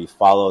together, and we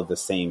followed the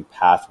same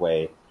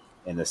pathway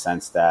in the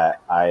sense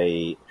that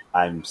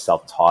I'm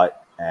self-taught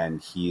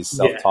and he's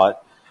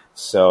self-taught. Yeah.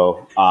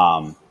 So,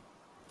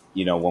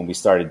 when we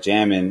started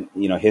jamming,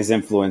 his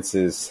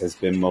influences has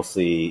been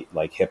mostly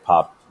like hip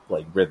hop,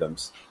 like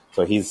rhythms.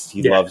 So he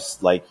loves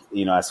like,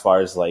 as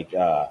far as like,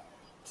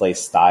 play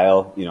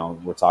style,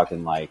 we're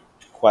talking like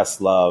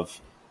Questlove,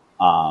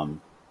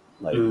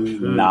 like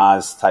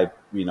Nas type,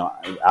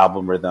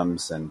 album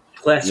rhythms and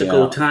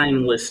classical,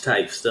 timeless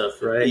type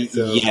stuff, right?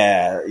 So.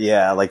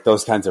 Yeah, like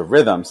those kinds of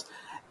rhythms.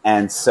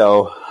 And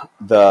so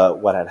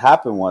what had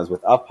happened was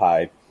with Up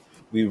High,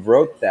 we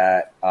wrote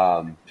that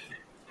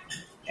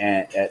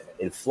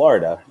in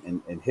Florida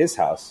in his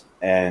house,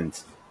 and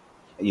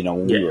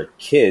when we were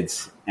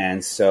kids,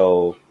 and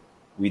so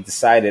we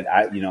decided,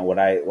 what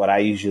I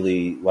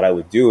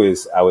would do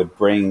is I would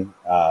bring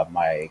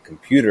my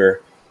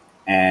computer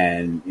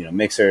and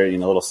mixer,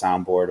 little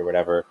soundboard or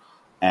whatever,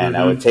 and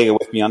I would take it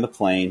with me on the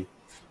plane,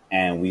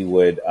 and we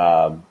would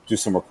do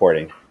some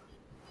recording.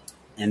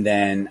 And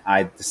then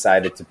I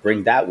decided to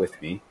bring that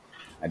with me.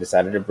 I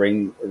decided to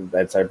bring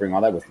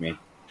all that with me,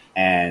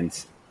 and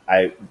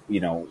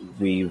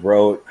we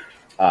wrote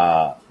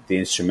the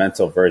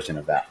instrumental version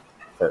of that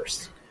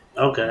first.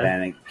 Okay.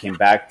 And it came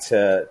back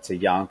to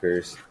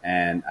Yonkers,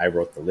 and I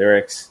wrote the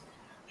lyrics.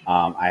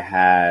 I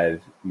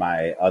had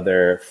my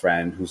other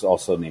friend who's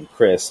also named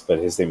Chris, but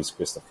his name is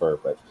Christopher,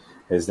 but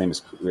his name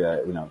is,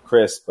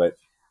 Chris, but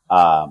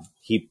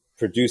he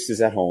produces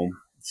at home.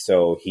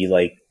 So he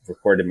like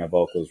recorded my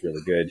vocals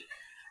really good.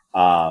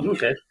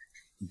 Okay.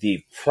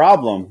 The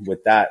problem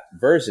with that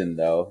version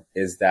though,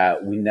 is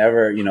that we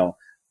never,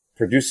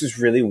 producers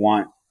really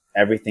want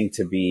everything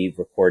to be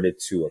recorded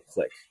to a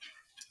click.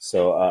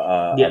 So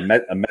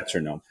a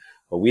metronome,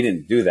 but we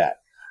didn't do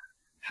that.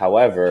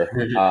 However,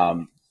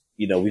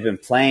 we've been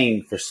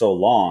playing for so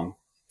long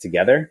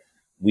together.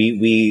 We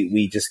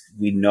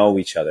know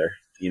each other,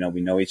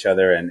 we know each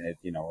other and,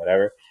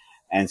 whatever.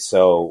 And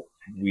so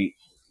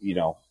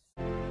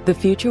The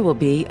future will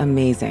be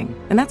amazing,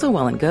 and that's all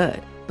well and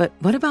good. But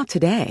what about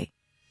today?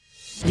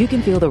 You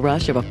can feel the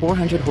rush of a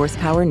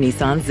 400-horsepower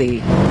Nissan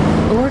Z.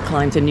 Or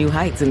climb to new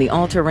heights in the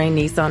all-terrain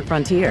Nissan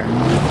Frontier.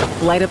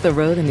 Light up the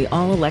road in the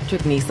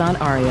all-electric Nissan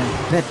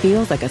Ariya that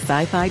feels like a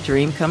sci-fi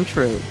dream come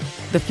true.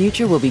 The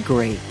future will be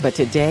great, but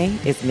today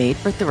is made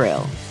for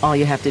thrill. All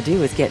you have to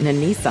do is get in a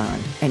Nissan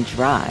and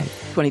drive.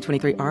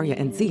 2023 Ariya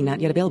and Z not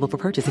yet available for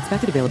purchase.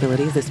 Expected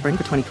availability is this spring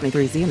for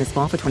 2023 Z and this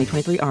fall for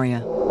 2023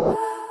 Ariya.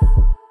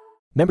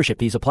 Membership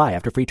fees apply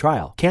after free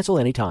trial. Cancel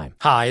anytime.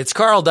 Hi, it's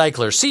Carl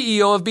Deichler,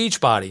 CEO of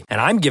Beachbody, and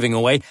I'm giving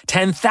away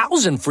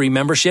 10,000 free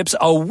memberships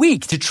a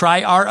week to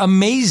try our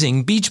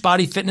amazing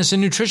Beachbody fitness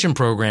and nutrition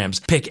programs.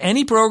 Pick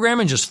any program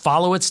and just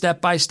follow it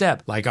step by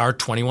step, like our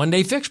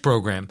 21-day fix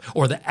program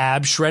or the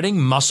ab shredding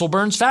muscle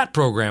burns fat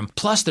program.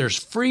 Plus,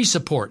 there's free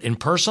support in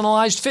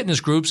personalized fitness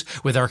groups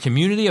with our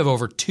community of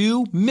over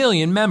 2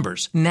 million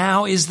members.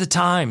 Now is the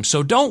time,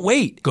 so don't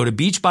wait. Go to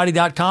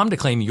beachbody.com to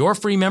claim your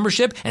free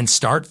membership and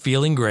start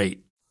feeling great.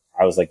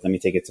 I was like, let me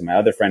take it to my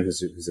other friend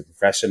who's a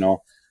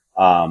professional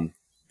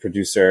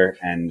producer,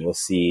 and we'll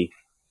see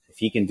if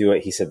he can do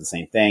it. He said the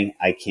same thing.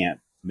 I can't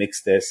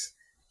mix this.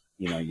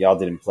 Y'all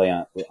didn't play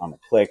on the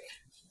click.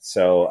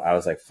 So I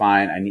was like,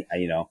 fine.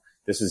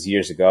 This was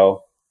years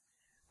ago.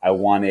 I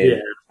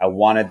wanted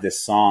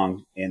this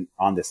song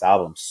on this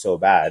album so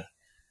bad.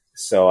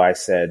 So I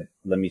said,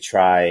 let me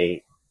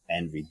try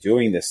and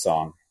redoing this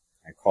song.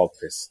 I called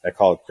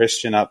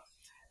Christian up,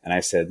 and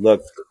I said,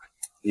 look,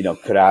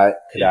 could I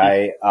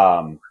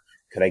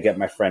get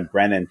my friend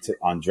Brennan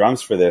on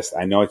drums for this?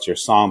 I know it's your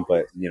song,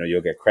 but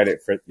you'll get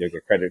credit for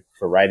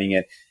writing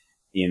it.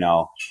 He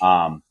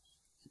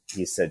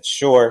said,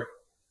 sure.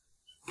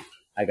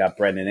 I got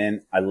Brennan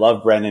in. I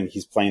love Brennan.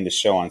 He's playing the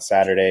show on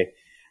Saturday.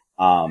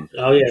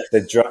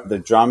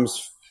 The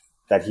drums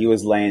that he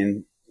was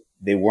laying,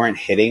 they weren't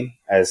hitting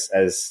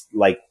as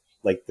like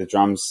the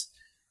drums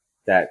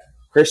that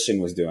Christian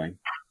was doing.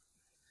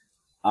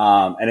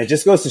 And it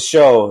just goes to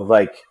show,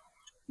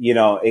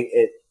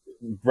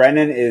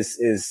 Brennan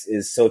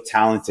is so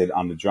talented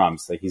on the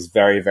drums. Like, he's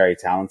very, very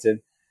talented.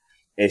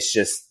 It's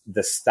just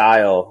the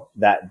style,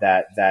 that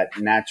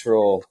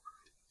natural,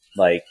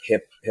 like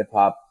hip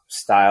hop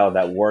style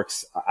that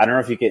works. I don't know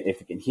if you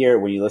can hear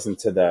it when you listen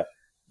to the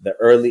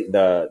early,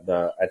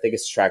 I think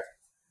it's track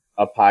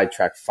Up High,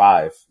 track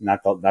 5,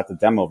 not the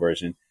demo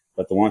version,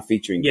 but the one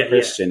featuring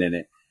Christian in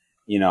it.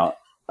 There's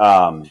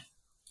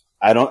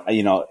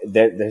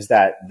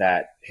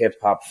that hip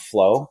hop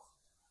flow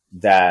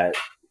that,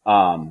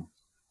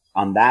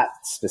 on that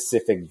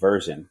specific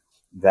version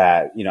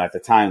that, at the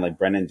time, like,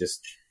 Brennan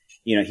just,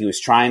 he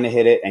was trying to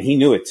hit it, and he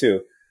knew it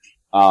too.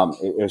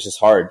 It was just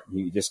hard.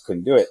 He just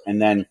couldn't do it.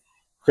 And then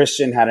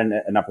Christian had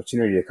an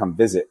opportunity to come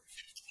visit.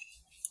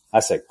 I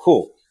said,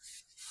 cool.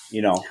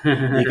 He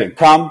can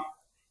come.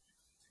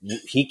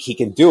 He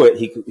can do it.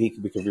 We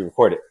could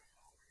re-record it.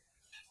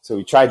 So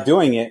we tried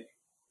doing it,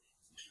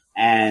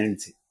 and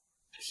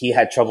he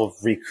had trouble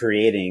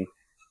recreating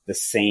the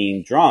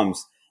same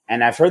drums.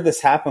 And I've heard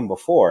this happen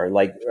before.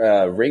 Like,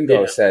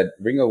 Ringo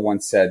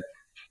once said,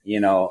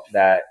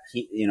 that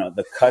he,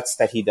 the cuts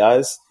that he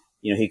does,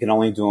 he can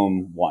only do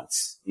them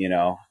once,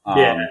 a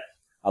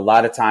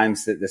lot of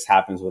times that this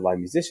happens with live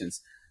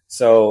musicians.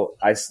 So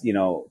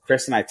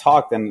Chris and I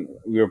talked, and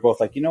we were both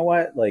like, you know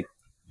what? Like,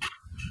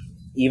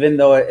 even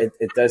though it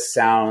does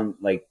sound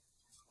like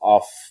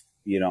off,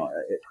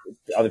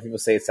 other people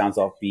say it sounds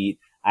offbeat.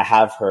 I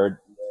have heard,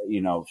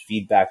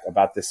 feedback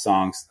about this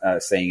song,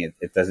 saying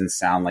it doesn't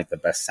sound like the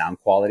best sound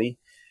quality,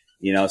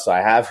 so I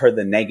have heard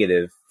the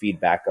negative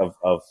feedback of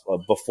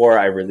before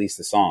I released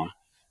the song.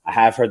 I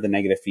have heard the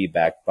negative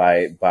feedback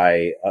by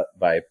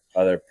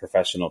other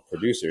professional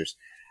producers.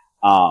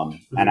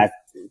 And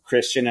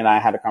Christian and I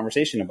had a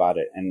conversation about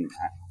it, and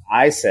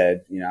I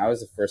said, I was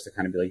the first to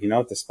kind of be like,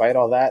 despite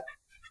all that,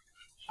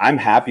 I'm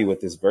happy with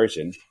this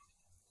version.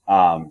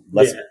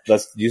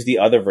 Let's use the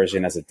other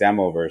version as a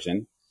demo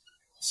version.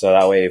 So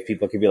that way, if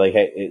people could be like,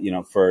 hey,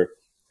 for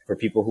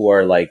people who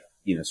are like,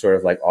 sort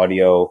of like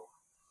audio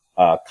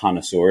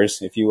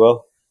connoisseurs, if you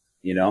will,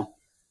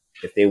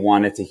 if they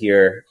wanted to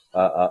hear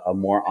a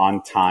more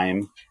on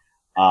time,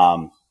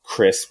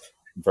 crisp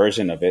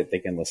version of it, they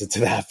can listen to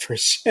that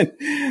version.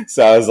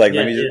 So I was like,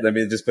 let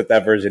me just put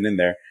that version in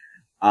there.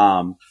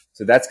 So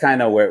that's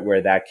kind of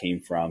where that came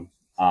from.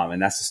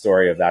 And that's the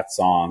story of that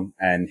song.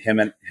 And him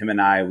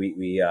and I,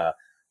 we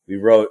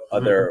wrote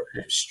other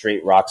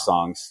straight rock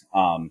songs,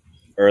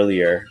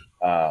 earlier.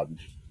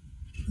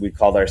 We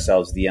called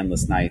ourselves The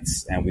Endless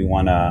Nights, and we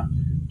want to,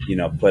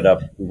 put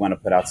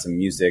out some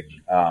music,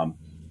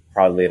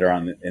 probably later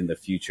on in the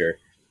future.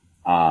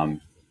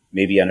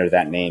 Maybe under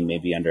that name,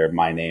 maybe under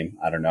my name.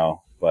 I don't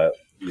know, but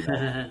we do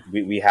have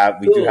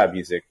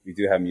music. We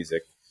do have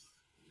music.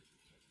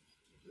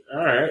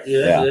 All right.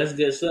 That's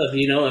good stuff.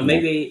 And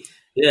maybe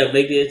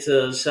it's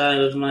a sign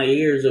of my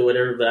ears or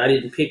whatever, but I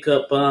didn't pick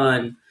up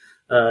on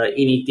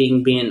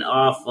anything being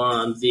off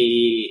on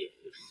the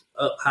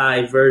Up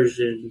High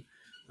version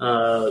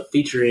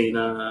featuring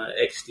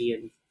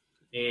XD,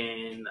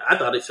 and I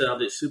thought it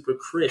sounded super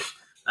crisp.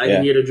 I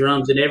can hear the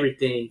drums and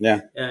everything.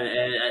 Yeah.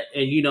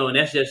 And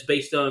that's just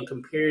based on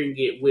comparing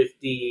it with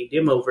the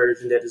demo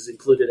version that is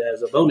included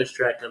as a bonus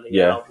track on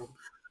the album.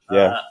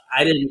 Yeah.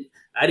 I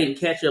didn't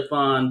catch up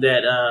on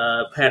that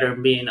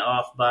pattern being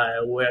off by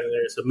whether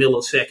it's a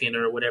millisecond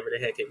or whatever the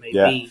heck it may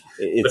be.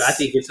 But I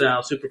think it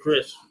sounds super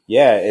crisp.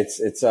 Yeah, it's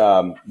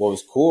what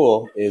was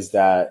cool is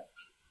that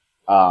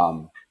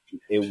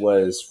it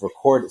was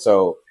recorded.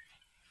 So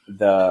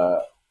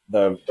the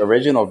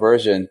original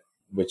version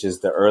which is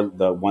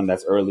the one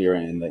that's earlier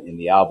in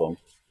the album,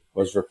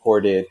 was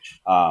recorded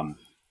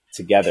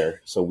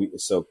together.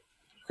 So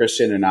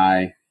Christian and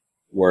I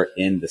were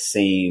in the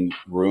same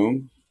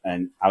room,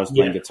 and I was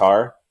playing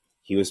guitar.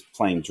 He was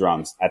playing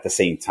drums at the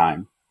same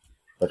time.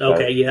 But and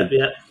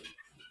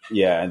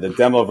the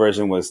demo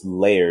version was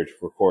layered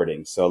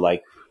recording. So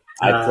like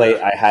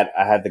I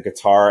had the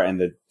guitar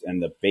and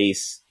the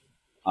bass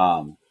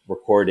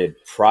recorded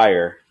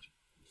prior,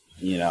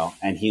 you know,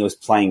 and he was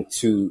playing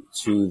to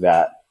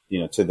that, you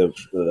know, to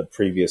the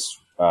previous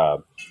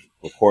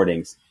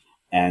recordings.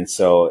 And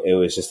so it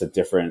was just a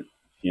different,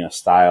 you know,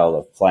 style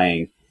of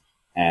playing.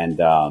 And,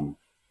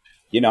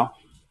 you know,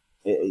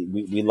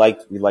 we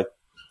liked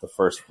the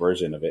first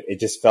version of it. It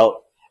just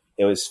felt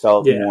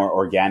more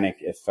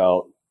organic. It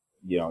felt,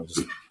 you know,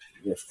 just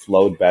it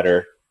flowed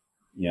better,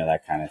 you know,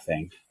 that kind of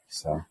thing.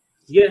 So.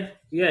 Yeah.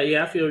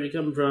 I feel where you're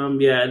coming from.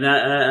 Yeah. And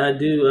I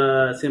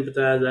do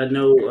sympathize. I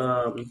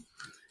know,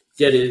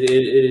 that it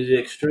is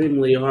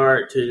extremely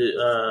hard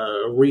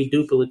to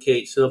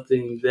reduplicate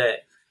something that,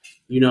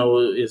 you know,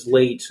 is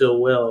laid so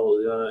well.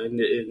 In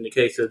the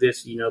case of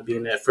this, you know,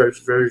 being that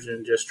first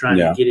version, just trying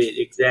to get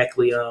it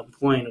exactly on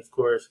point, of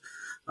course.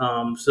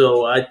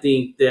 So I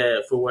think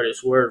that for what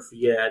it's worth,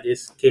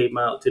 this came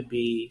out to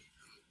be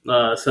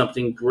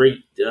something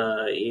great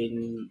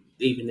in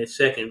even the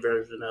second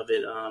version of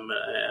it.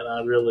 And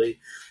I really,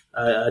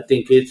 I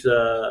think it's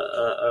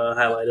a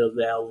highlight of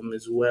the album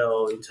as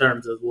well, in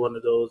terms of one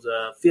of those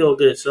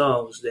feel-good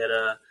songs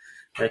that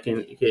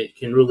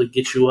can really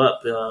get you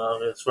up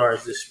as far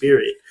as the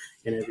spirit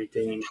and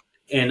everything.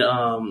 And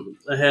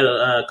I had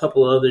a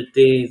couple of other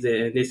things,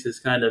 and this is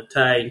kind of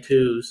tied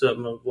to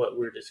some of what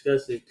we're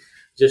discussing.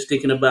 Just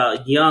thinking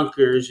about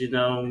Yonkers, you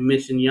know,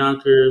 mentioned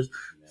Yonkers,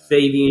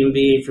 Fabian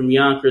being from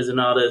Yonkers and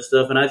all that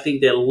stuff. And I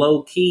think that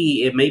low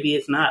key, and maybe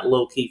it's not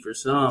low key for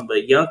some,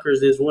 but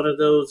Yonkers is one of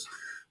those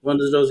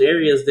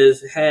areas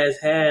that has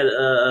had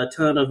a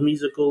ton of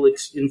musical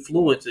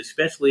influence,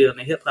 especially on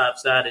the hip hop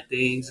side of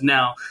things.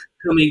 Now,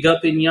 coming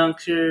up in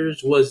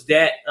Yonkers, was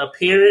that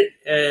apparent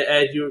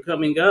as you were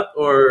coming up,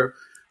 or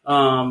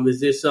is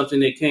this something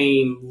that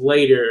came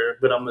later?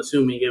 But I'm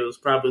assuming it was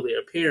probably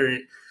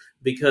apparent,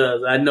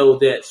 because I know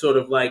that sort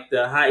of like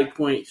the high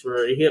points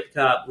for hip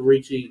hop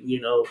reaching, you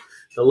know,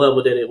 the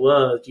level that it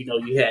was, you know,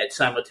 you had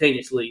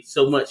simultaneously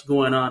so much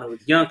going on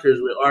with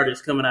Yonkers, with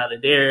artists coming out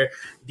of there,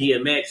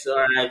 DMX,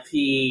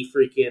 R.I.P.,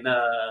 freaking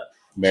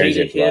Mary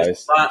J. area,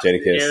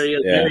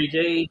 Mary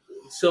J.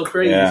 So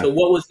crazy. Yeah. So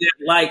what was it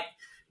like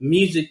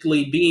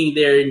musically being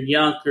there in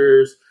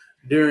Yonkers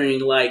during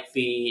like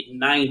the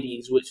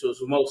 90s, which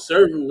was most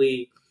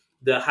certainly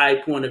the high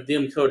point of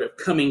them sort of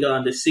coming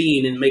on the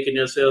scene and making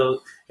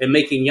themselves and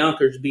making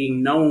Yonkers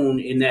being known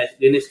in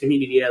this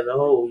community as a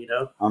whole, you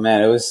know? Oh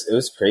man, it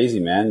was crazy,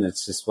 man.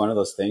 It's just one of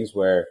those things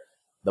where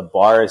the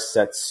bar is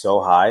set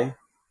so high.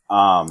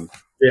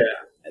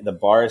 The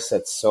bar is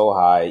set so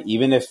high.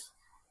 Even if,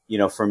 you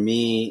know, for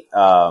me,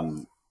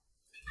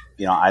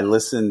 you know, I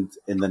listened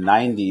in the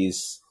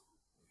 90s,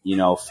 you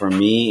know, for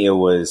me, it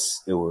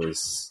was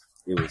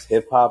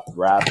hip hop,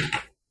 rap,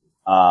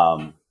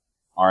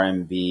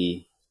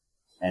 R&B,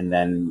 and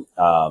then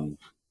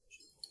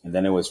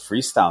it was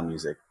freestyle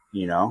music,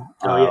 you know,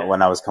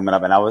 when I was coming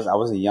up, and I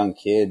was a young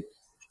kid.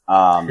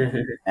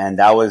 And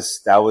that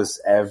was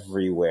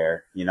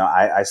everywhere. You know,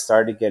 I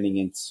started getting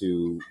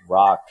into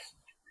rock,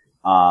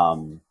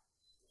 at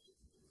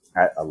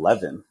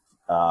 11,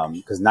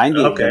 cause the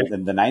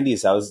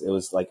 90s, it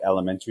was like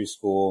elementary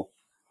school.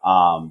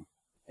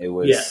 It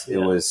was,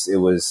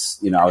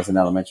 you know, I was in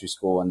elementary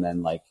school, and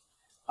then like,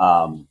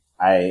 I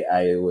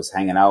was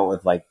hanging out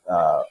with like,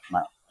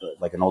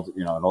 an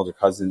older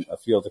cousin, a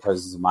few older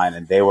cousins of mine,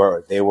 and they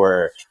were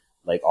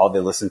like, all they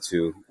listened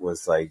to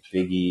was like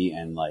Biggie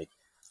and like,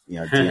 you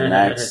know,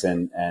 DMX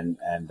and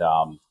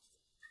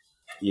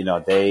you know,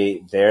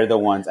 they're the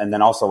ones. And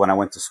then also when I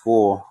went to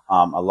school,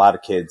 a lot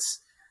of kids,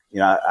 you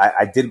know,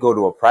 I did go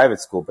to a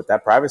private school, but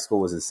that private school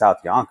was in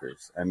South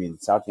Yonkers. I mean,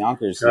 South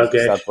Yonkers,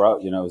 South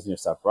Broadway, you know, it was near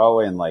South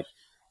Broadway, and like,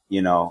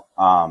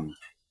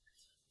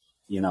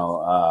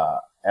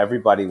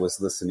 everybody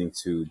was listening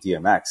to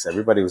DMX.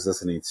 Everybody was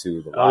listening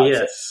to the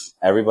Vibes.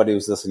 Everybody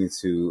was listening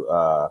to,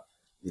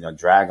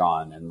 Drag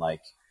On, and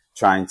like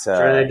trying to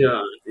Drag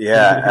On.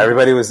 Yeah.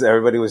 everybody was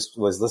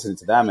listening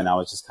to them. And I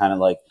was just kind of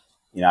like,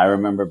 you know, I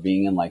remember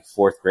being in like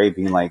fourth grade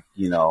being like,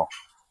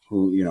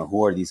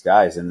 who are these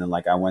guys? And then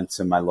like, I went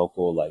to my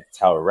local like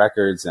Tower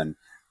Records, and,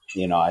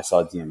 you know, I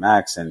saw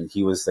DMX, and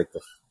he was like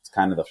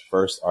kind of the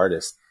first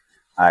artist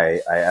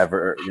I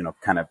ever, you know,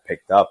 kind of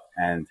picked up.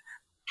 And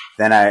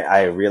then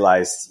I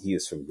realized he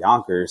was from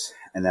Yonkers.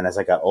 And then as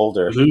I got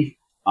older,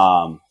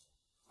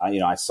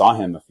 I saw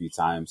him a few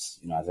times,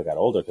 you know, as I got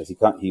older, because he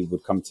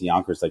would come to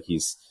Yonkers like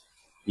he's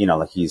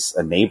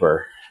a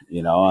neighbor,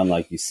 you know, and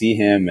like you see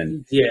him,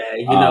 and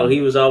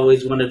he was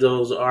always one of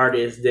those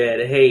artists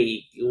that,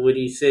 hey, when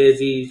he says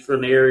he's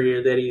from the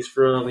area that he's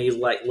from, he's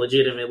like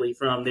legitimately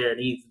from there, and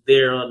he's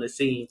there on the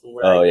scene from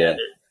where I gathered.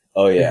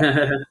 Oh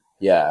yeah.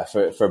 Yeah.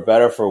 For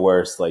better, for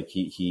worse, like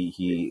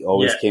he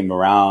always came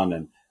around,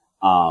 and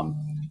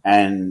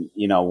And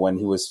when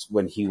he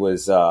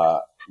was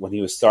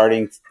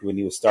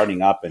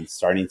starting up and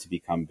starting to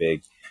become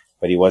big,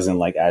 but he wasn't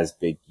like as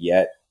big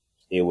yet.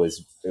 It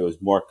was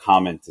more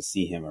common to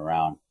see him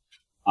around.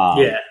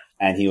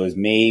 And he was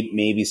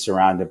maybe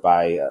surrounded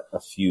by a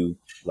few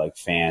like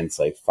fans,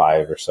 like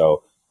 5 or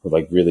so, who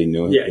like really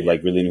knew him,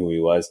 really knew who he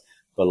was.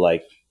 But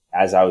like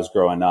as I was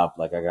growing up,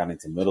 like I got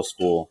into middle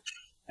school,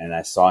 and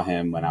I saw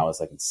him when I was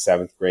like in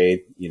 7th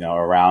grade,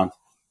 around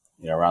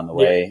the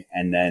way,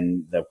 and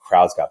then the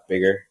crowds got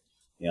bigger,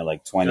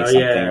 like 20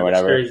 something or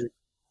whatever.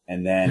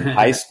 And then when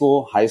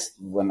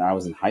I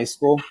was in high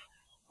school,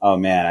 oh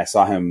man, I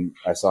saw him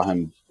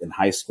in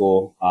high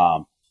school.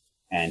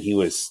 And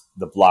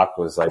the block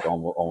was like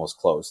almost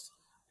closed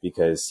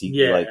because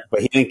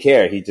but he didn't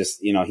care. He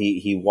just,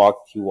 he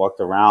walked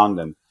around,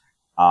 and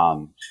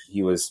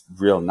he was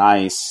real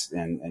nice,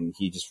 and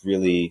he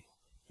really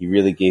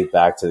gave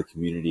back to the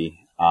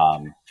community,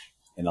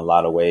 in a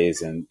lot of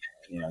ways. And,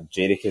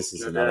 Jadakiss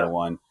is another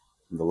one.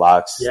 The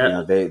Lox,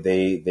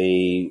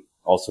 they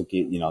also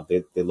get,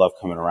 they love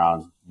coming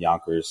around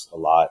Yonkers a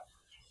lot.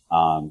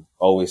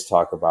 Always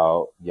talk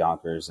about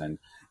Yonkers, and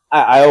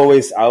I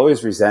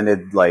always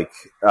resented like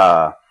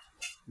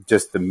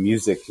just the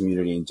music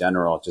community in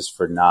general, just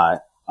for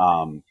not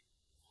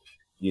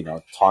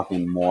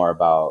talking more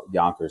about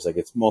Yonkers. Like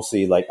it's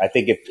mostly like, I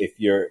think if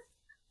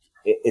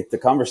the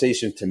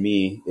conversation to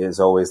me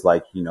is always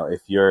like, you'd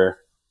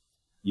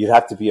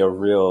have to be a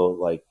real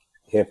like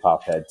hip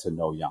hop head to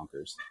know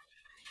Yonkers.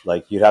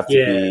 Like you'd have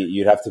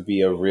to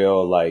be a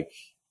real like,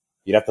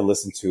 you have to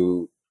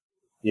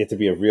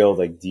be a real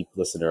like deep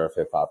listener of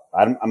hip hop.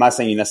 I'm not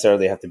saying you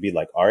necessarily have to be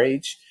like our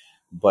age,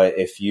 but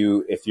if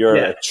you're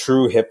a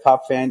true hip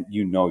hop fan,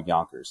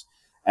 Yonkers.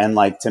 And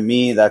like, to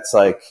me, that's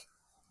like,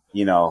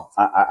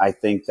 I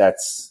think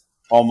that's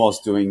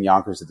almost doing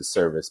Yonkers a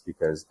disservice,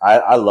 because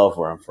I love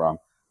where I'm from.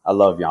 I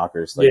love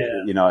Yonkers. Like,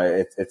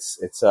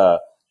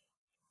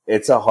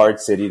 it's a hard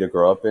city to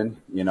grow up in,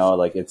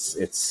 like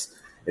it's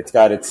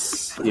got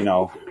its,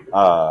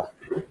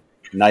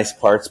 nice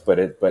parts, but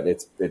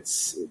it's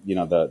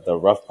the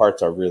rough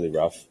parts are really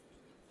rough.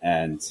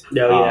 And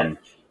I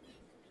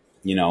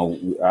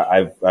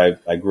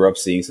grew up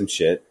seeing some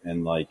shit,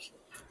 and like,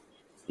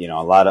 a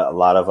lot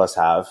of us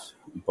have,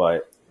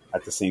 but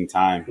at the same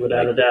time,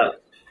 without a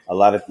doubt, but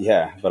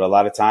a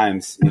lot of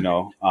times,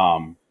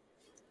 I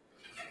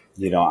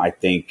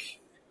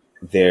think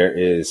there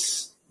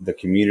is the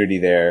community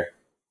there,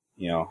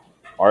 a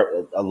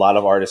lot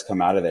of artists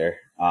come out of there.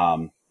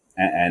 And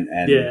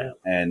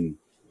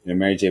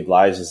Mary J.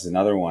 Blige is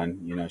another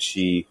one.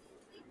 She's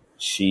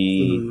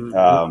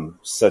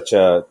such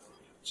a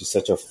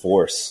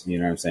force. You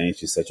know what I'm saying?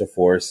 She's such a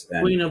force.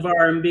 And Queen of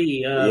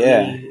R&B.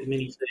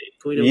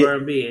 Queen of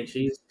R&B, and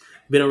she's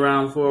been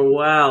around for a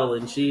while,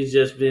 and she's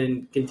just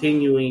been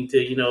continuing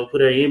to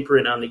put her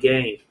imprint on the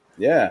game.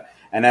 Yeah,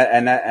 and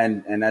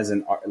as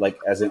an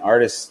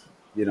artist,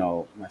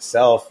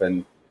 myself,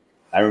 and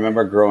I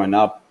remember growing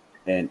up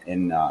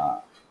in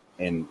a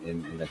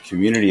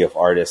community of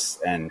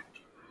artists, and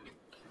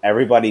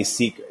everybody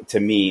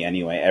secretly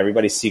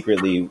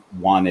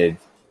wanted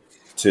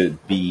to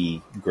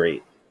be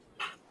great.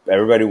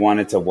 Everybody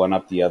wanted to one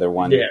up the other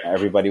one. Yeah.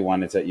 Everybody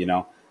wanted to,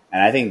 and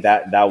I think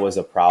that was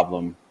a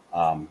problem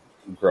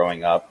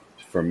growing up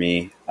for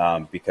me,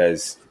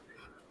 because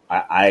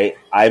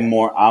I'm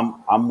more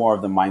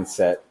of the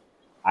mindset.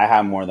 I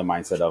have more of the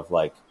mindset of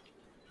like,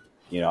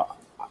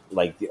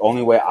 like the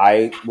only way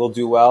I will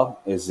do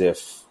well is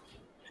if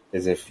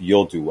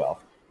you'll do well.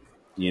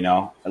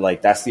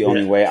 Like that's the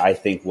only way I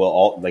think we'll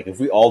all, like if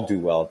we all do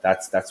well,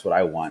 that's what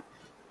I want.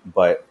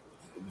 But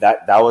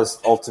that was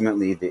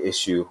ultimately the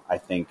issue, I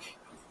think,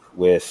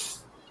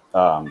 with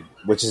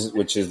which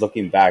is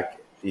looking back,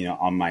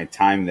 on my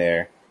time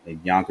there in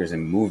Yonkers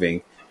and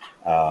moving.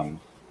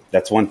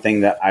 That's one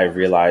thing that I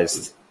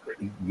realized,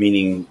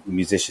 meeting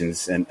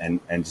musicians and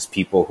just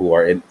people who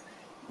are in,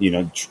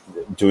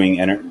 doing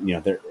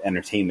their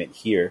entertainment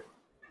here.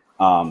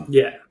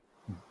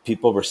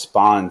 People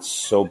respond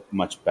so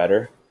much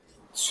better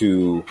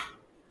to,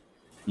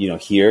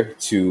 here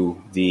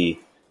to the,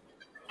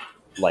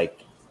 like,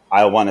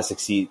 I want to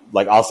succeed,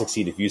 like I'll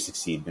succeed if you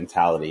succeed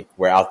mentality.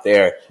 Where out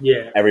there,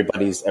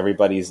 everybody's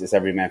it's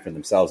every man for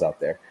themselves out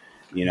there,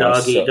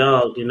 dog eat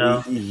dog,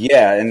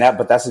 Yeah,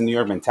 but that's a New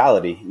York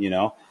mentality,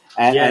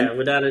 and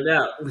without a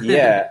doubt.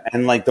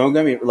 And like, don't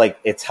get me, like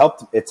it's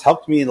helped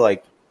me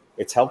like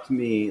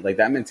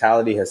that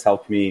mentality has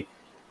helped me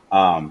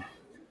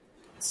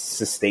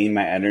sustain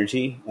my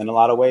energy in a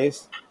lot of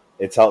ways.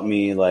 It's helped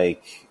me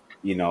like,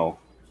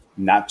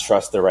 not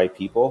trust the right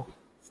people,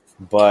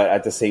 but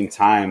at the same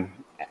time,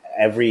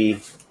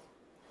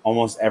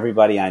 almost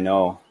everybody I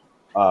know,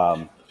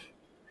 that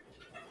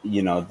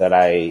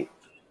I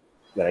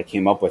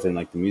came up with in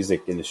like the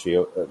music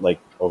industry,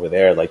 like over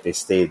there, like they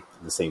stayed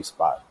in the same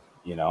spot,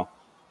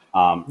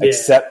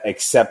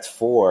 except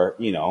for,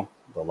 the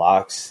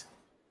Lox,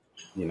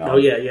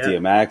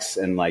 DMX,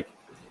 and like,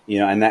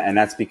 and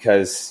that's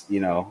because,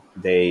 I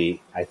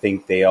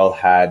think they all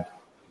had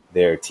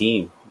their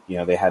team,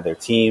 they had their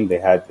team,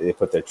 they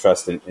put their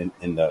trust in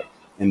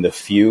the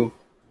few,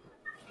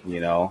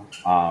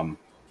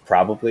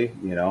 probably,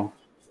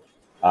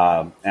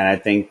 and I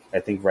think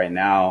right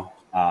now,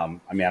 I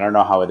don't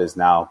know how it is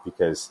now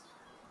because,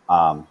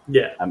 I'm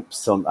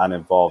still not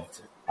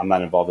involved. I'm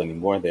not involved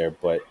anymore there,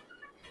 but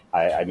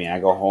I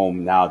go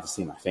home now to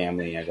see my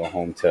family. I go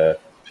home to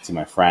see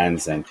my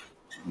friends and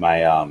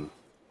my,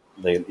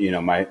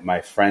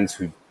 my friends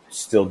who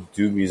still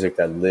do music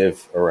that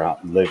live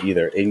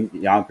either in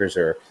Yonkers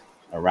or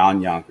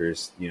around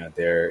Yonkers.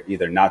 They're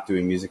either not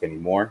doing music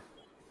anymore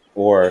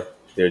or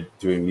they're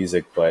doing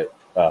music, but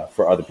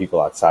for other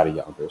people outside of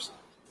Yonkers.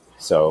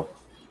 So,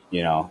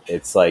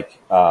 it's like,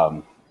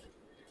 I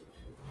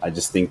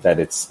just think that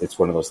it's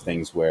one of those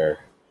things where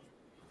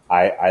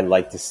I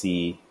like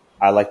the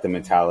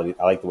mentality.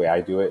 I like the way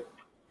I do it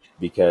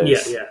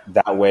because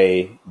that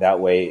way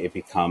it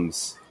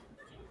becomes,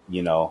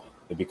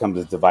 it becomes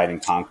a divide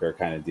and conquer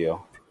kind of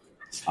deal.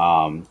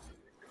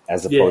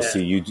 As opposed to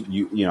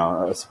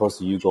as opposed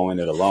to you going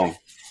it alone.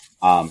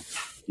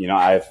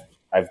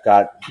 I've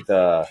got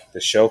the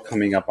show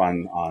coming up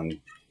on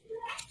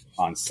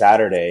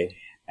Saturday,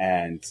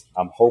 and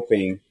I'm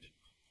hoping,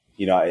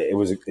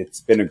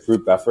 it's been a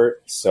group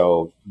effort.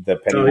 So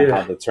depending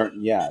on how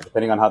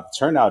the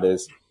turnout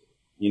is,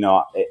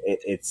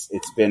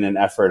 it's been an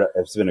effort.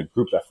 It's been a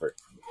group effort,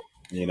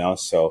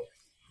 so,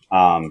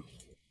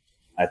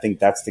 I think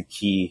that's the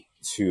key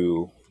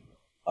to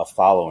a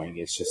following.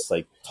 It's just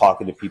like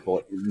talking to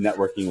people,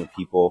 networking with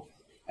people,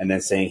 and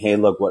then saying, "Hey,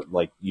 look,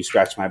 like you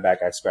scratch my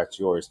back, I scratch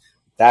yours."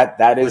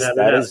 That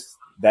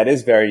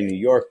is very New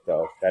York,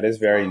 though. That is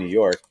very New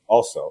York,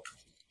 also.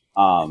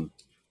 I've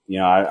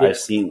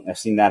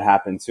seen that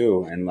happen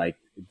too, and like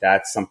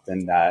that's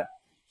something that,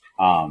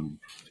 I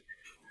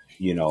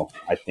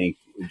think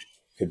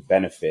could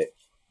benefit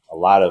a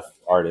lot of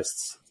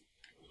artists.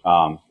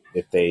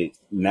 If they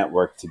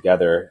network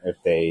together, if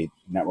they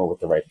network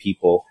with the right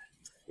people,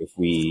 if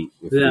we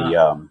do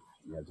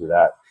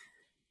that.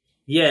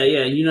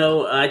 Yeah.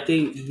 I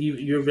think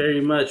you're very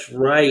much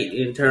right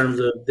in terms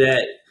of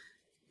that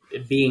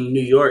being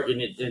New York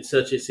and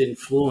such its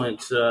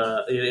influence.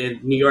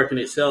 And New York in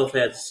itself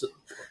has,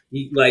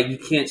 you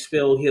can't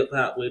spell hip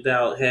hop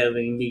without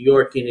having New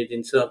York in it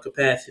in some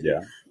capacity.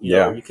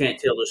 You can't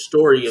tell the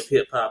story of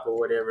hip hop or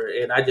whatever.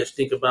 And I just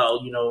think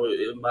about,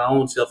 my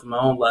own self in my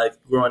own life,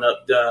 growing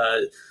up,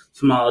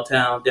 small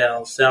town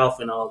down south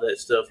and all that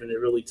stuff. And it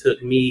really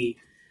took me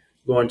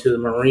going to the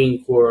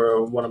Marine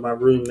Corps. One of my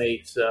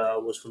roommates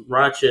was from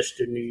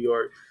Rochester, New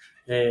York,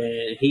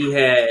 and he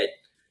had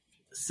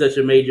such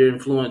a major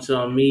influence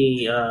on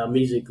me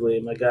musically.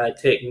 My guy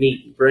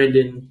Technique,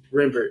 Brendan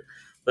Rimbert,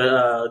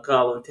 but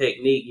call him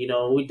Technique.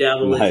 We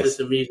dabble into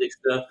some music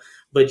stuff,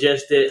 but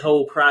just that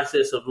whole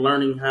process of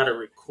learning how to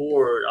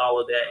record all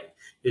of that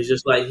is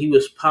just like he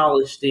was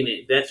polished in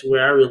it. That's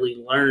where I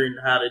really learned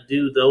how to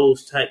do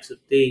those types of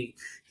things.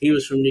 He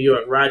was from New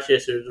York,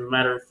 Rochester. As a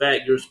matter of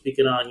fact, you're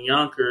speaking on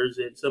Yonkers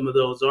and some of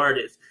those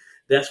artists.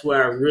 That's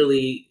where I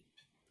really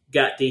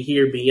got to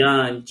hear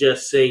beyond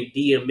just, say,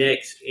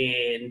 DMX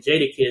and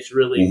Jadakiss,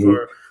 really,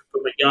 from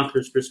a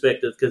Yonkers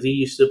perspective, because he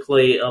used to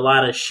play a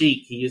lot of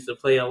Chic. He used to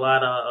play a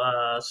lot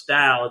of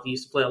Styles. He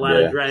used to play a lot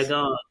of Drag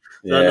On.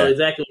 So I know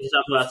exactly what you're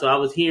talking about. So I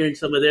was hearing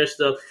some of their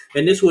stuff.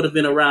 And this would have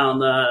been around,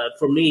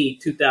 for me,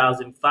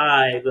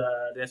 2005.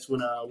 That's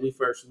when we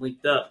first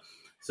linked up.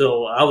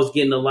 So I was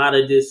getting a lot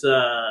of this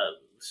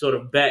sort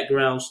of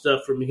background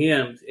stuff from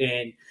him.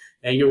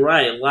 And you're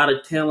right, a lot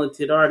of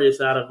talented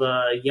artists out of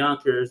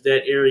Yonkers,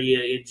 that area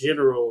in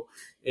general.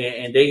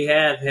 And they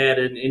have had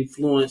an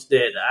influence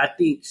that I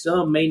think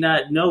some may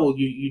not know.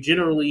 You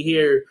generally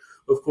hear,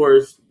 of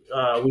course,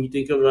 when you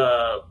think of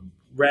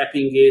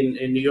rapping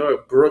in New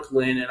York,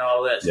 Brooklyn and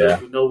all that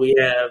stuff. We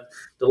have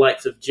the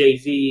likes of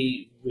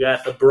Jay-Z, we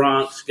got the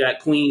Bronx, got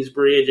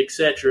Queensbridge,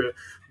 etc.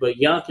 But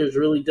Yonkers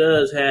really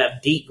does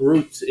have deep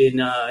roots in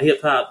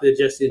hip-hop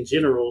just in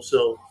general.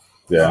 So,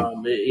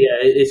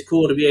 it's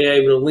cool to be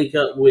able to link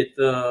up with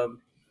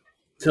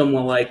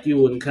someone like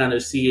you and kind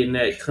of seeing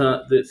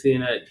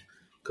that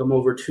come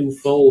over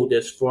twofold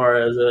as far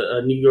as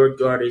a New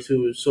York artist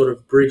who is sort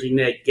of bridging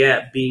that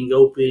gap, being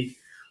open,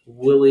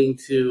 willing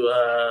to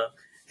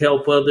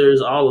help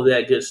others, all of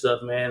that good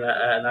stuff, man.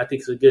 And I think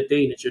it's a good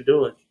thing that you're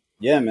doing.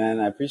 Yeah, man,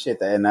 I appreciate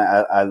that. And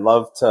I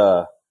love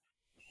to,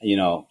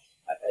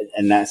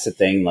 and that's the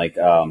thing, like,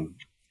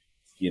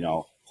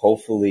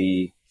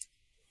 hopefully,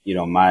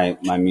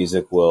 my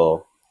music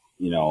will,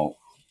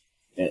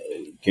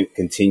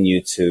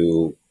 continue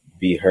to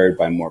be heard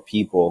by more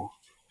people.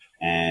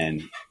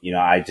 And,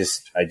 I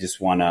just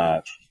want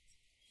to,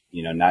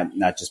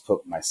 not just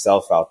put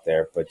myself out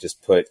there, but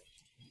just put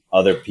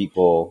other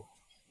people,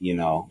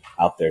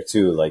 out there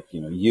too, like,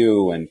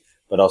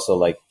 but also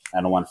like, I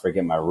don't want to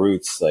forget my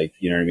roots. Like,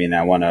 you know what I mean?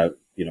 I want to,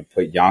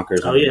 put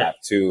Yonkers on the map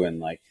too. And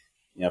like,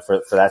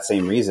 for that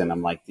same reason,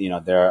 I'm like,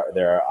 there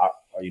are,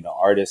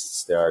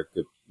 artists, there are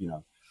good,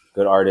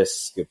 good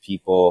artists, good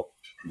people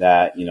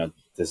that,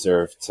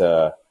 deserve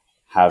to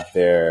have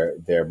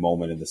their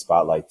moment in the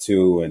spotlight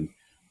too. And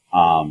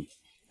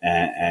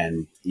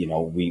and you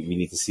know, we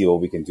need to see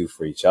what we can do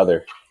for each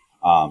other.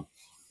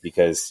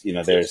 Because, you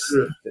know, there's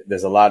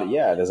a lot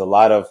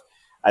of,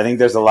 I think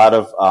there's a lot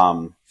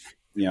of,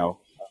 you know,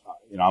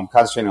 I'm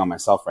concentrating on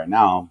myself right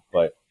now,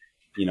 but,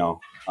 you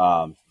know,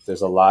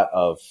 there's a lot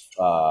of,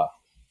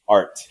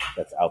 art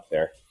that's out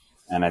there.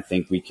 And I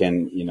think we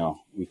can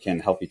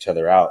help each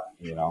other out,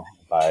 you know,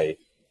 by,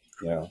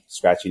 you know,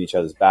 scratching each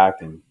other's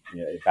backs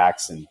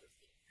and,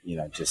 you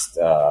know, just,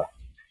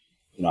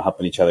 you know,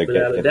 helping each other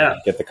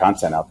get the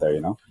content out there, you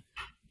know?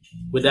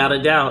 Without a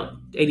doubt,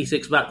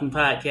 86 Boxing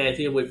Podcast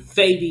here with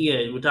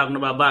Fabian. We're talking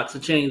about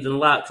boxing chains and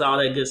locks, all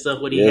that good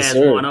stuff, what he has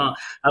going on.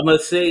 I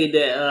must say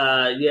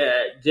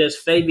that, just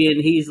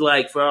Fabian, he's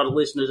like, for all the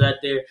listeners out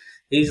there,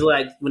 he's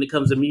like, when it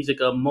comes to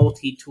music, a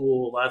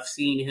multi-tool. I've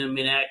seen him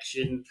in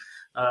action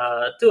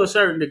to a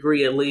certain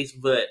degree at least,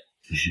 but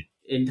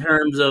in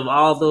terms of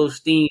all those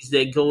things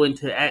that go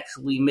into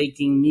actually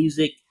making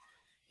music,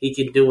 he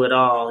can do it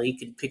all. He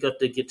can pick up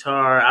the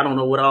guitar. I don't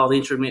know what all the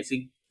instruments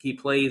he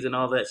plays and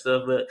all that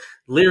stuff, but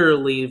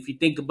literally, if you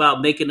think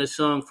about making a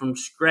song from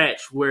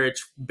scratch where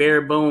it's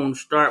bare bones,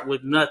 start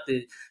with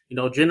nothing, you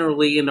know,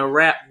 generally in the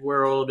rap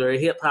world or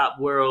hip hop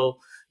world,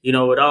 you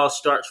know, it all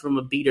starts from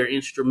a beat or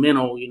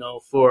instrumental, you know,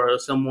 for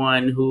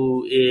someone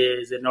who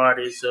is an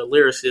artist, a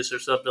lyricist or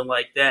something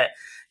like that.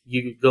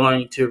 You're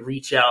going to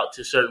reach out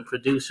to certain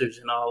producers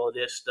and all of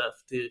this stuff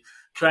to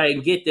try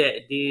and get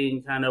that,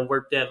 then kind of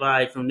work that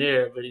vibe from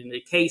there. But in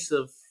the case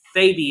of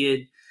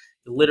Fabian,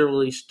 it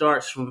literally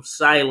starts from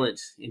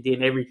silence, and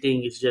then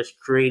everything is just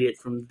created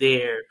from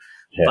there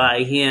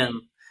by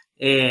him.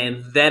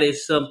 And that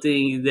is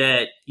something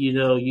that, you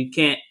know, you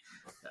can't,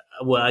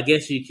 well, I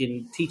guess you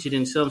can teach it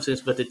in some sense,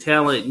 but the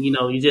talent, you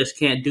know, you just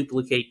can't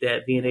duplicate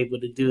that, being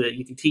able to do it.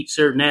 You can teach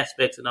certain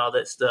aspects and all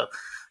that stuff,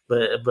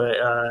 but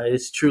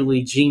it's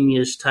truly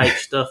genius type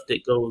stuff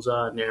that goes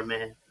on there,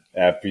 man.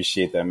 I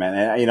appreciate that, man.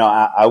 And, you know,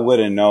 I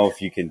wouldn't know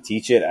if you can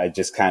teach it. I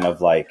just kind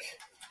of like,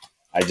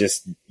 I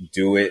just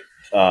do it.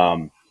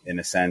 In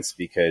a sense,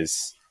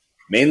 because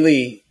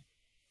mainly,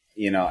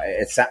 you know,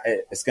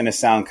 it's going to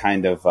sound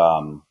kind of,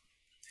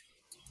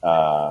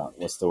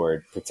 what's the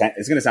word? It's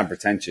going to sound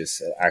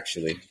pretentious,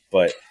 actually,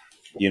 but,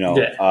 you know,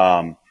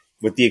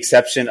 with the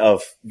exception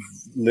of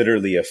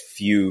literally a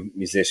few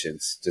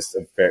musicians, just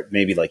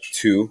maybe like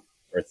 2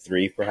 or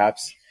 3,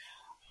 perhaps,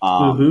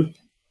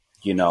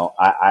 you know,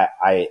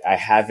 I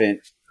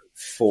haven't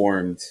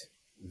formed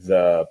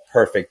the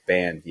perfect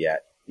band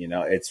yet. You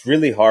know, it's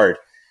really hard.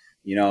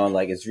 You know,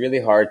 like it's really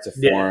hard to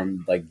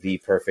form like the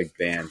perfect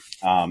band.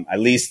 At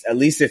least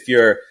if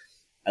you're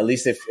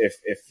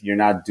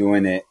not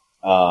doing it,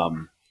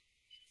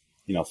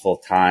 you know, full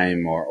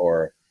time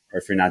or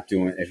if you're not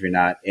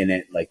in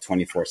it like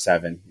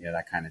 24/7, you know,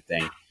 that kind of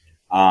thing.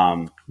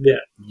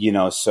 You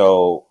know,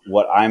 so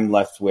what I'm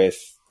left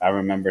with, I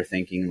remember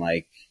thinking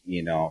like,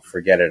 you know,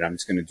 forget it. I'm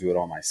just going to do it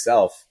all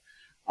myself.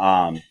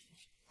 I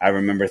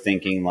remember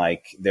thinking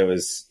like there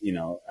was, you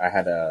know, I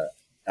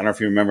don't know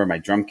if you remember my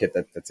drum kit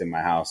that's in my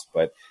house,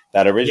 but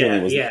that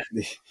originally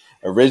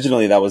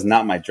that was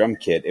not my drum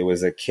kit. It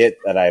was a kit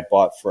that I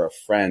bought for a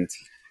friend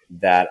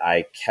that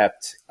I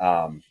kept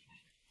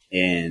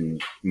in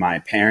my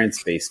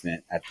parents'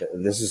 basement.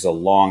 This was a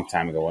long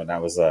time ago when I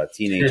was a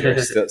teenager,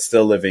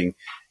 still living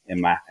in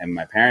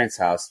my parents'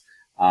 house,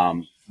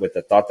 with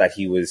the thought that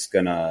he was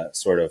gonna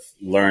sort of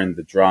learn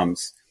the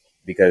drums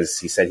because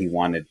he said he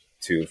wanted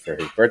to for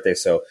his birthday.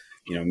 So,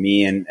 you know,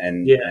 me and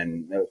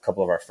a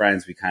couple of our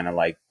friends, we kind of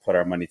like put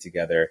our money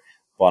together,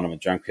 bought him a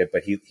drum kit,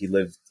 but he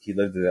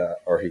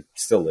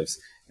still lives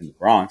in the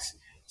Bronx.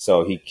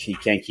 So he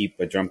can't keep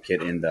a drum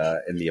kit in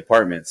the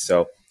apartment.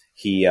 So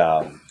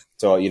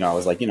so, you know, I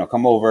was like, you know,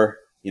 come over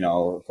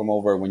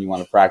when you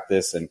want to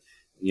practice. And,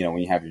 you know,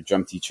 when you have your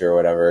drum teacher or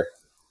whatever,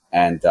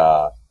 and,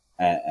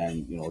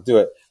 you know, we'll do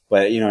it.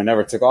 But, you know, it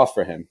never took off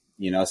for him,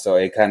 you know, so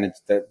it kind of,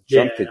 the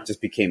drum kit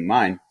just became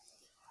mine.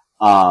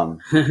 So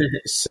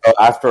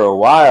after a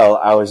while,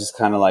 I was just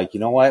kind of like, you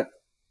know what,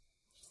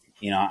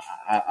 you know,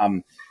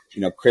 I'm,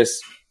 you know,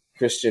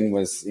 Christian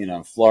was, you know,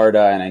 in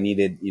Florida, and I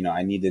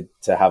needed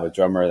to have a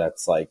drummer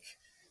that's like,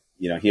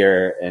 you know,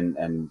 here.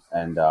 And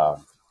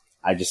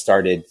I just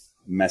started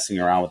messing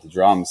around with the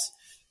drums,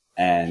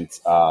 and,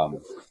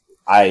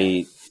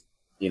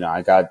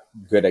 I got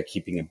good at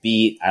keeping a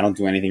beat. I don't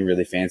do anything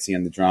really fancy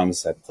on the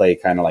drums. I play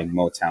kind of like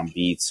Motown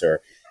beats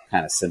or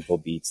kind of simple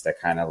beats that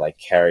kind of like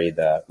carry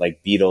the,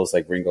 like Beatles,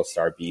 like Ringo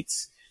Starr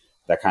beats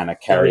that kind of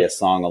carry a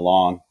song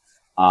along.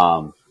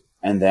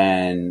 And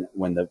then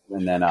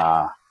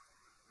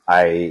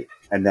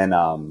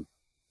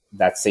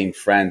that same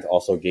friend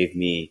also gave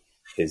me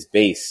his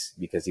bass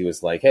because he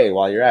was like, hey,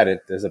 while you're at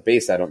it, there's a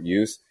bass I don't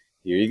use.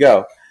 Here you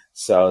go.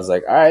 So I was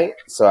like, all right.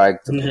 So I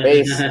took the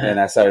bass and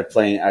I started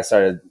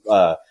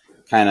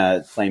kind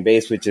of playing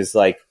bass, which is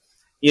like,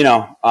 you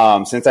know,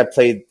 since I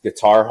played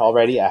guitar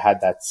already, I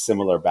had that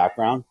similar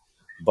background,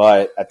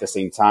 but at the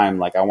same time,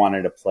 like I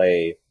wanted to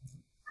play,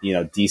 you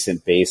know,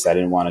 decent bass. I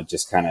didn't want to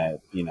just kind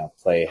of, you know,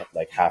 play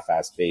like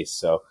half-assed bass.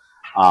 So,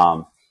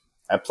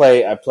 I I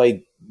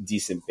play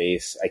decent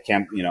bass. I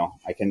can't,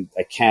 I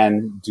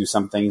can do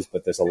some things,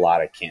 but there's a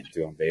lot I can't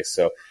do on bass.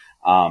 So,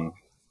 on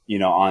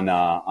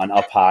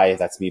Up High,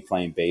 that's me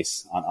playing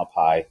bass on Up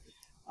High.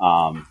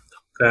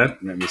 Okay.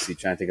 Let me see,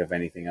 trying to think of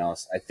anything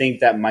else. I think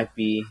that might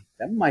be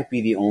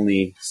the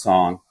only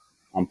song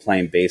I'm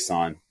playing bass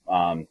on.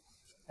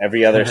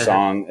 Every other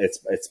song,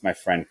 it's my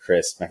friend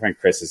Chris. My friend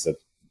Chris is a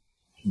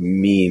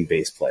mean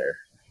bass player.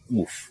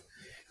 Oof.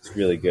 It's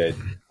really good.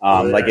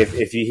 Like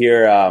if you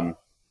hear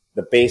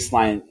the bass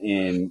line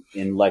in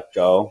Let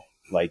Go,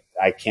 like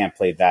I can't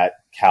play that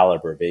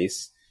caliber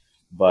bass,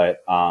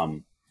 but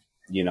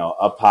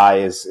Up High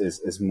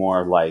is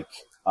more like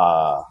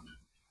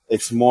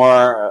it's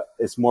more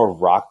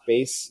rock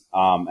bass,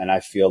 and I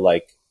feel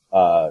like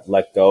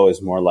Let Go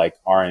is more like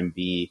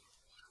R&B,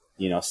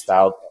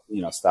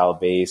 style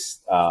bass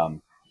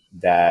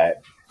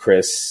that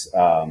Chris,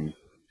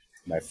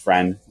 my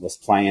friend, was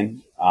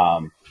playing.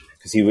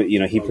 Because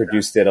he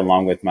produced it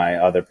along with my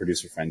other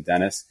producer friend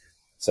Dennis.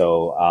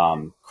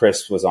 So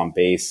Chris was on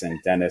bass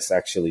and Dennis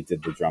actually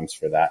did the drums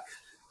for that.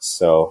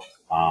 So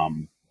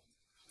the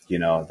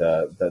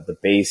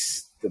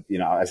bass,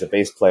 as a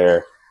bass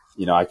player,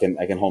 I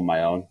can hold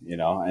my own,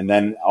 and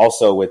then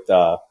also with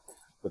the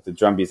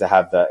drum beats, I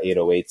have the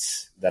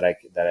 808s that I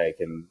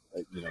can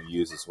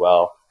use as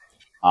well.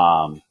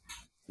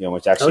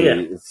 Which actually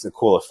it's a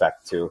cool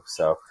effect too.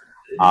 So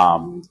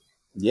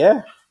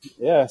yeah.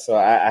 So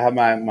I have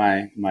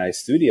my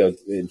studio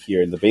in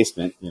here in the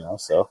basement,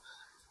 so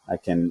I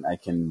can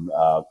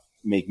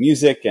make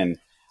music and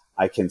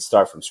I can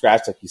start from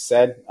scratch, like you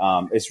said.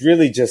 It's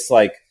really just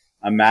like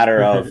a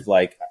matter of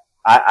like,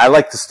 I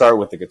like to start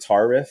with the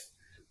guitar riff,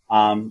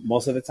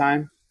 most of the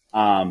time.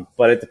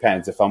 But it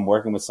depends if I'm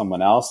working with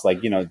someone else,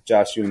 like,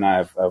 Josh, you and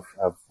I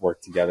have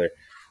worked together,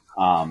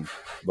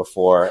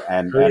 before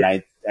and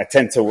I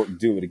tend to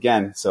do it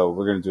again, so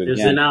we're going to do it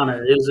again. It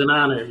was an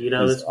honor.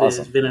 It's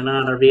been an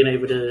honor being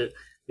able to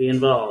be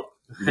involved.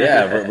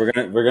 Yeah,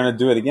 we're gonna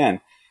do it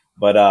again.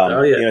 But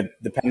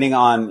depending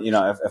on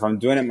if I'm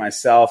doing it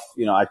myself,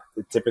 I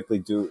typically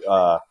do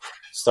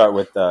start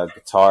with the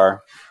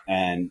guitar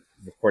and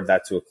record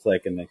that to a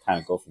click, and then kind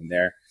of go from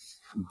there.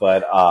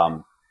 But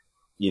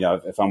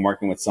if I'm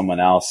working with someone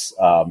else,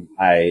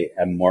 I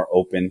am more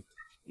open.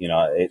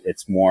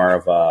 It's more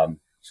of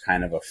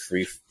kind of a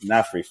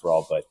not free for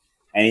all, but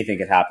anything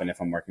could happen if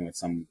I'm working with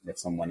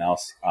someone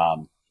else,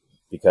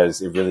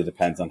 because it really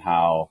depends on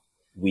how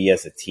we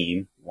as a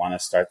team want to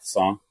start the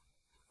song.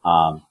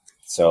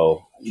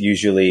 So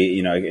usually,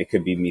 it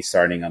could be me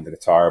starting on the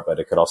guitar, but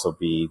it could also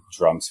be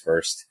drums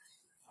first,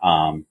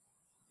 something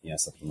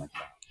like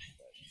that.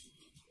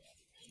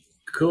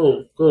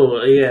 Cool.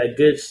 Yeah,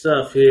 good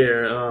stuff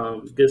here.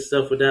 Good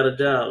stuff without a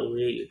doubt.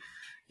 We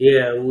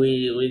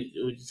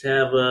just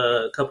have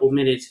a couple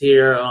minutes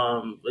here.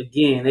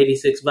 Again,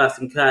 86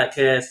 Boxing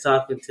Podcast,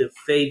 talking to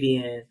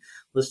Fabian.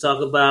 Let's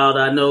talk about,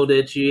 I know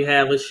that you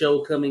have a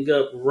show coming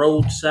up,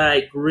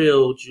 Roadside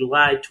Grill,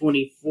 July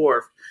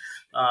 24th.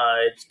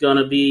 It's going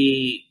to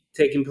be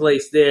taking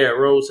place there,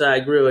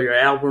 Roadside Grill, your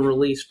album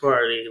release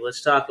party.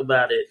 Let's talk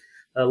about it.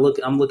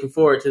 I'm looking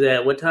forward to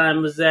that. What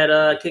time is that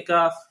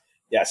kickoff?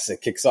 Yes,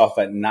 it kicks off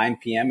at 9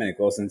 p.m. and it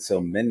goes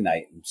until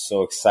midnight. I'm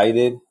so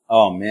excited.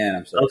 Oh, man,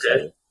 I'm so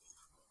excited.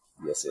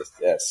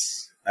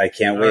 Yes. I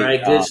can't wait. All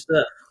right, good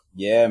stuff.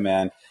 Yeah,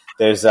 man.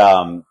 There's,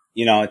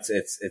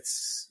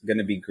 it's going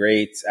to be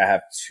great. I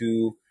have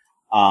two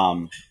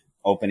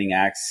opening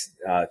acts,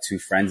 two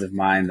friends of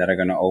mine that are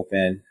going to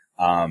open.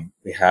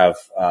 We have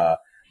a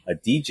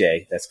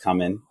DJ that's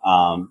coming.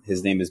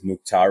 His name is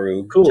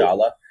Mukhtaru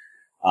Jala.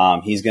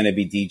 He's going to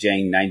be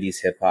DJing 90s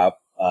hip hop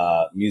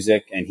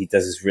music, and he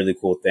does this really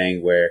cool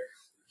thing where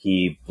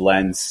he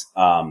blends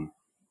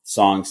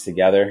songs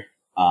together.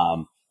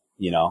 And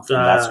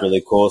that's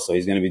really cool. So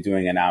he's going to be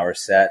doing an hour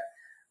set.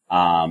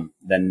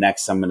 Then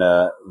next we're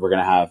going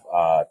to have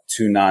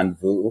Tunan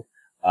Vu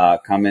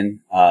coming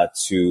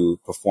to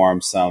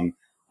perform some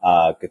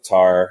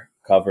guitar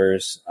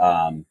covers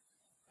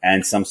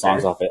and some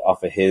songs off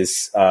of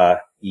his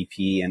EP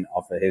and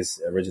off of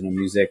his original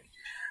music.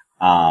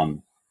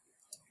 And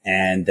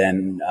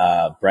then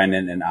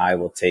Brendan and I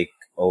will take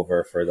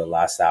over for the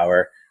last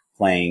hour,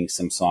 playing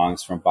some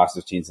songs from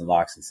Boxers, Chains, and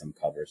Locks and some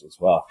covers as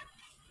well.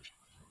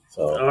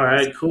 So, all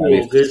right,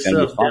 cool. Good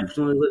stuff.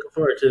 Definitely looking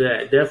forward to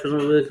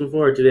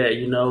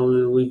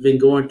that. We've been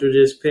going through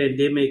this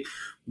pandemic.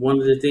 One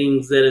of the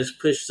things that has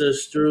pushed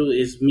us through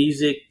is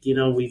music.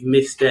 We've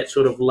missed that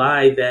sort of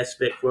live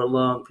aspect for a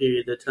long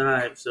period of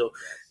time. So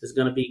it's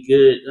going to be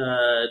good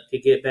to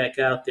get back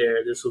out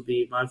there. This will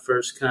be my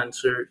first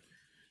concert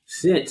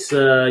since,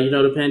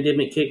 the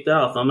pandemic kicked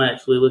off. I'm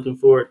actually looking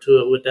forward to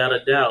it without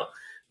a doubt.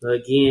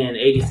 Again,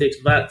 86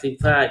 Boxing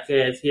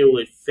Podcast here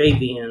with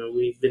Fabian.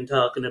 We've been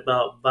talking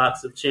about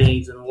Box of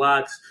Chains and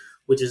Locks,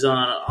 which is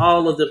on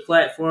all of the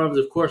platforms.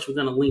 Of course, we're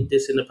going to link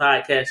this in the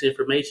podcast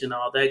information,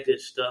 all that good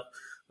stuff.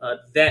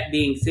 That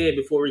being said,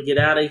 before we get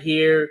out of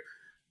here,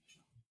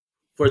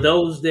 for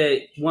those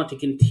that want to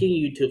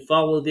continue to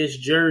follow this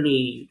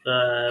journey,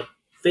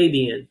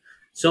 Fabian,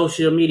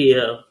 social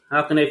media.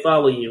 How can they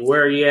follow you?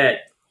 Where are you at?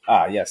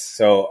 Yes.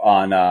 So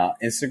on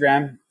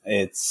Instagram,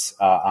 it's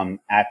I'm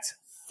at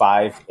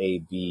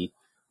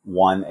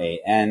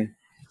 5AB1AN.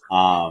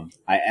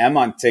 I am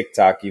on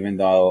TikTok, even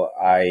though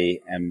I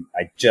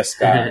just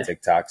got on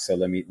TikTok. So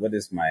what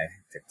is my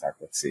TikTok?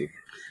 Let's see.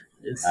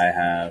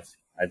 I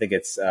think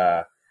it's,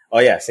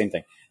 same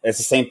thing. It's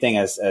the same thing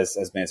as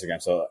my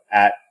Instagram. So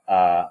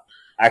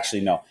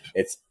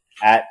it's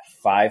at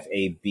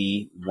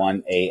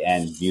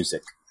 5AB1AN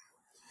music.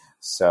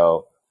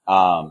 So,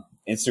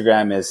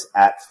 Instagram is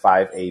at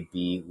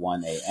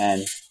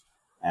 5AB1AN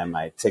and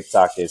my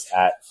TikTok is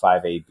at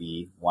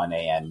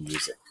 5AB1AN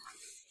music.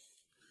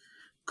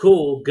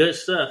 Cool. Good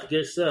stuff.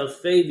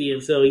 Fabian.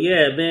 So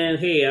yeah, man,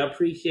 hey, I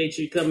appreciate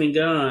you coming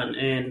on.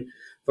 And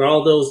for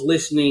all those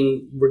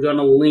listening, we're going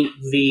to link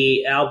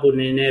the album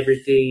and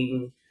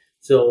everything.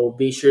 So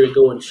be sure to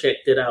go and check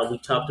that out. We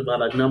talked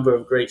about a number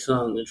of great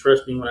songs. And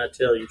trust me when I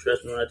tell you,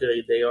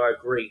 they are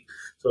great.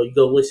 So you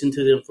go listen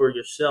to them for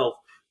yourself.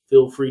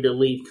 Feel free to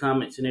leave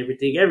comments and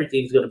everything.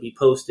 Everything's going to be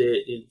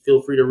posted. And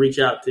feel free to reach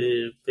out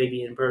to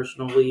Fabian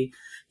personally.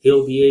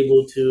 He'll be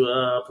able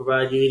to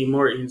provide you any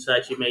more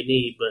insights you may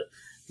need. But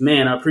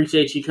man, I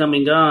appreciate you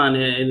coming on,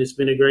 and it's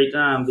been a great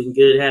time. Been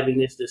good having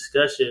this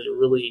discussion,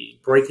 really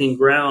breaking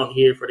ground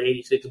here for the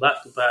 86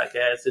 Boxing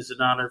Podcast. It's an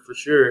honor for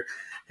sure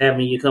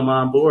having you come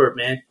on board,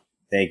 man.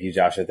 Thank you,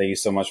 Joshua. Thank you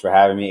so much for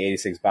having me.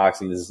 86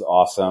 Boxing, this is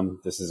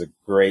awesome. This is a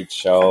great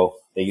show.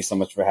 Thank you so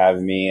much for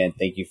having me, and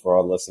thank you for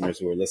all the listeners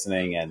who are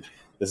listening. And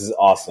this is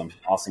awesome.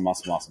 Awesome.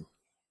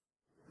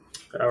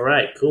 All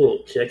right,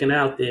 cool. Checking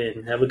out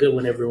then. Have a good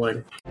one,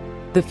 everyone.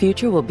 The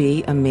future will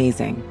be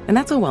amazing, and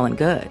that's all well and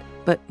good.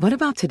 But what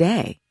about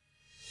today?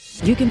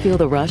 You can feel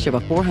the rush of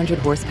a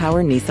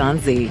 400-horsepower Nissan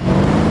Z.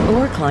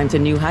 Or climb to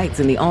new heights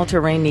in the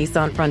all-terrain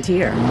Nissan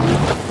Frontier.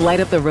 Light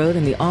up the road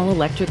in the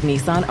all-electric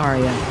Nissan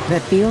Ariya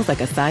that feels like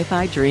a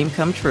sci-fi dream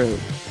come true.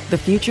 The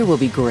future will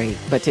be great,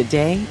 but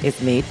today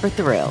is made for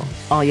thrill.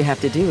 All you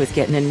have to do is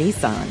get in a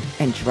Nissan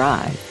and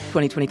drive.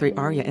 2023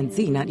 Ariya and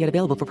Z not yet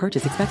available for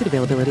purchase. Expected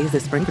availability is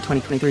this spring for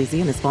 2023 Z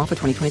and this fall for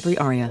 2023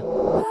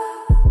 Ariya.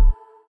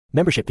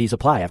 Membership fees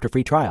apply after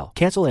free trial.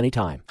 Cancel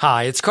anytime.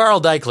 Hi, it's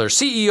Carl Deichler,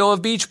 CEO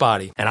of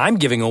Beachbody, and I'm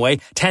giving away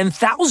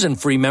 10,000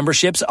 free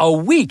memberships a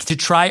week to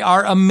try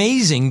our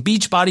amazing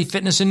Beachbody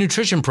fitness and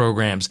nutrition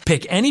programs.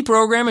 Pick any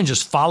program and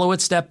just follow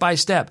it step by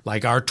step,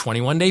 like our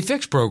 21-day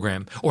fix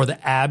program or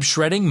the ab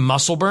shredding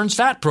muscle burns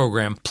fat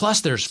program.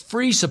 Plus, there's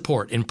free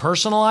support in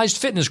personalized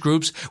fitness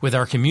groups with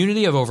our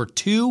community of over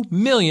 2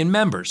 million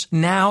members.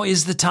 Now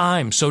is the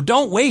time, so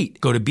don't wait.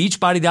 Go to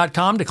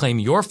beachbody.com to claim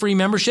your free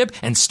membership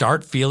and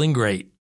start feeling great.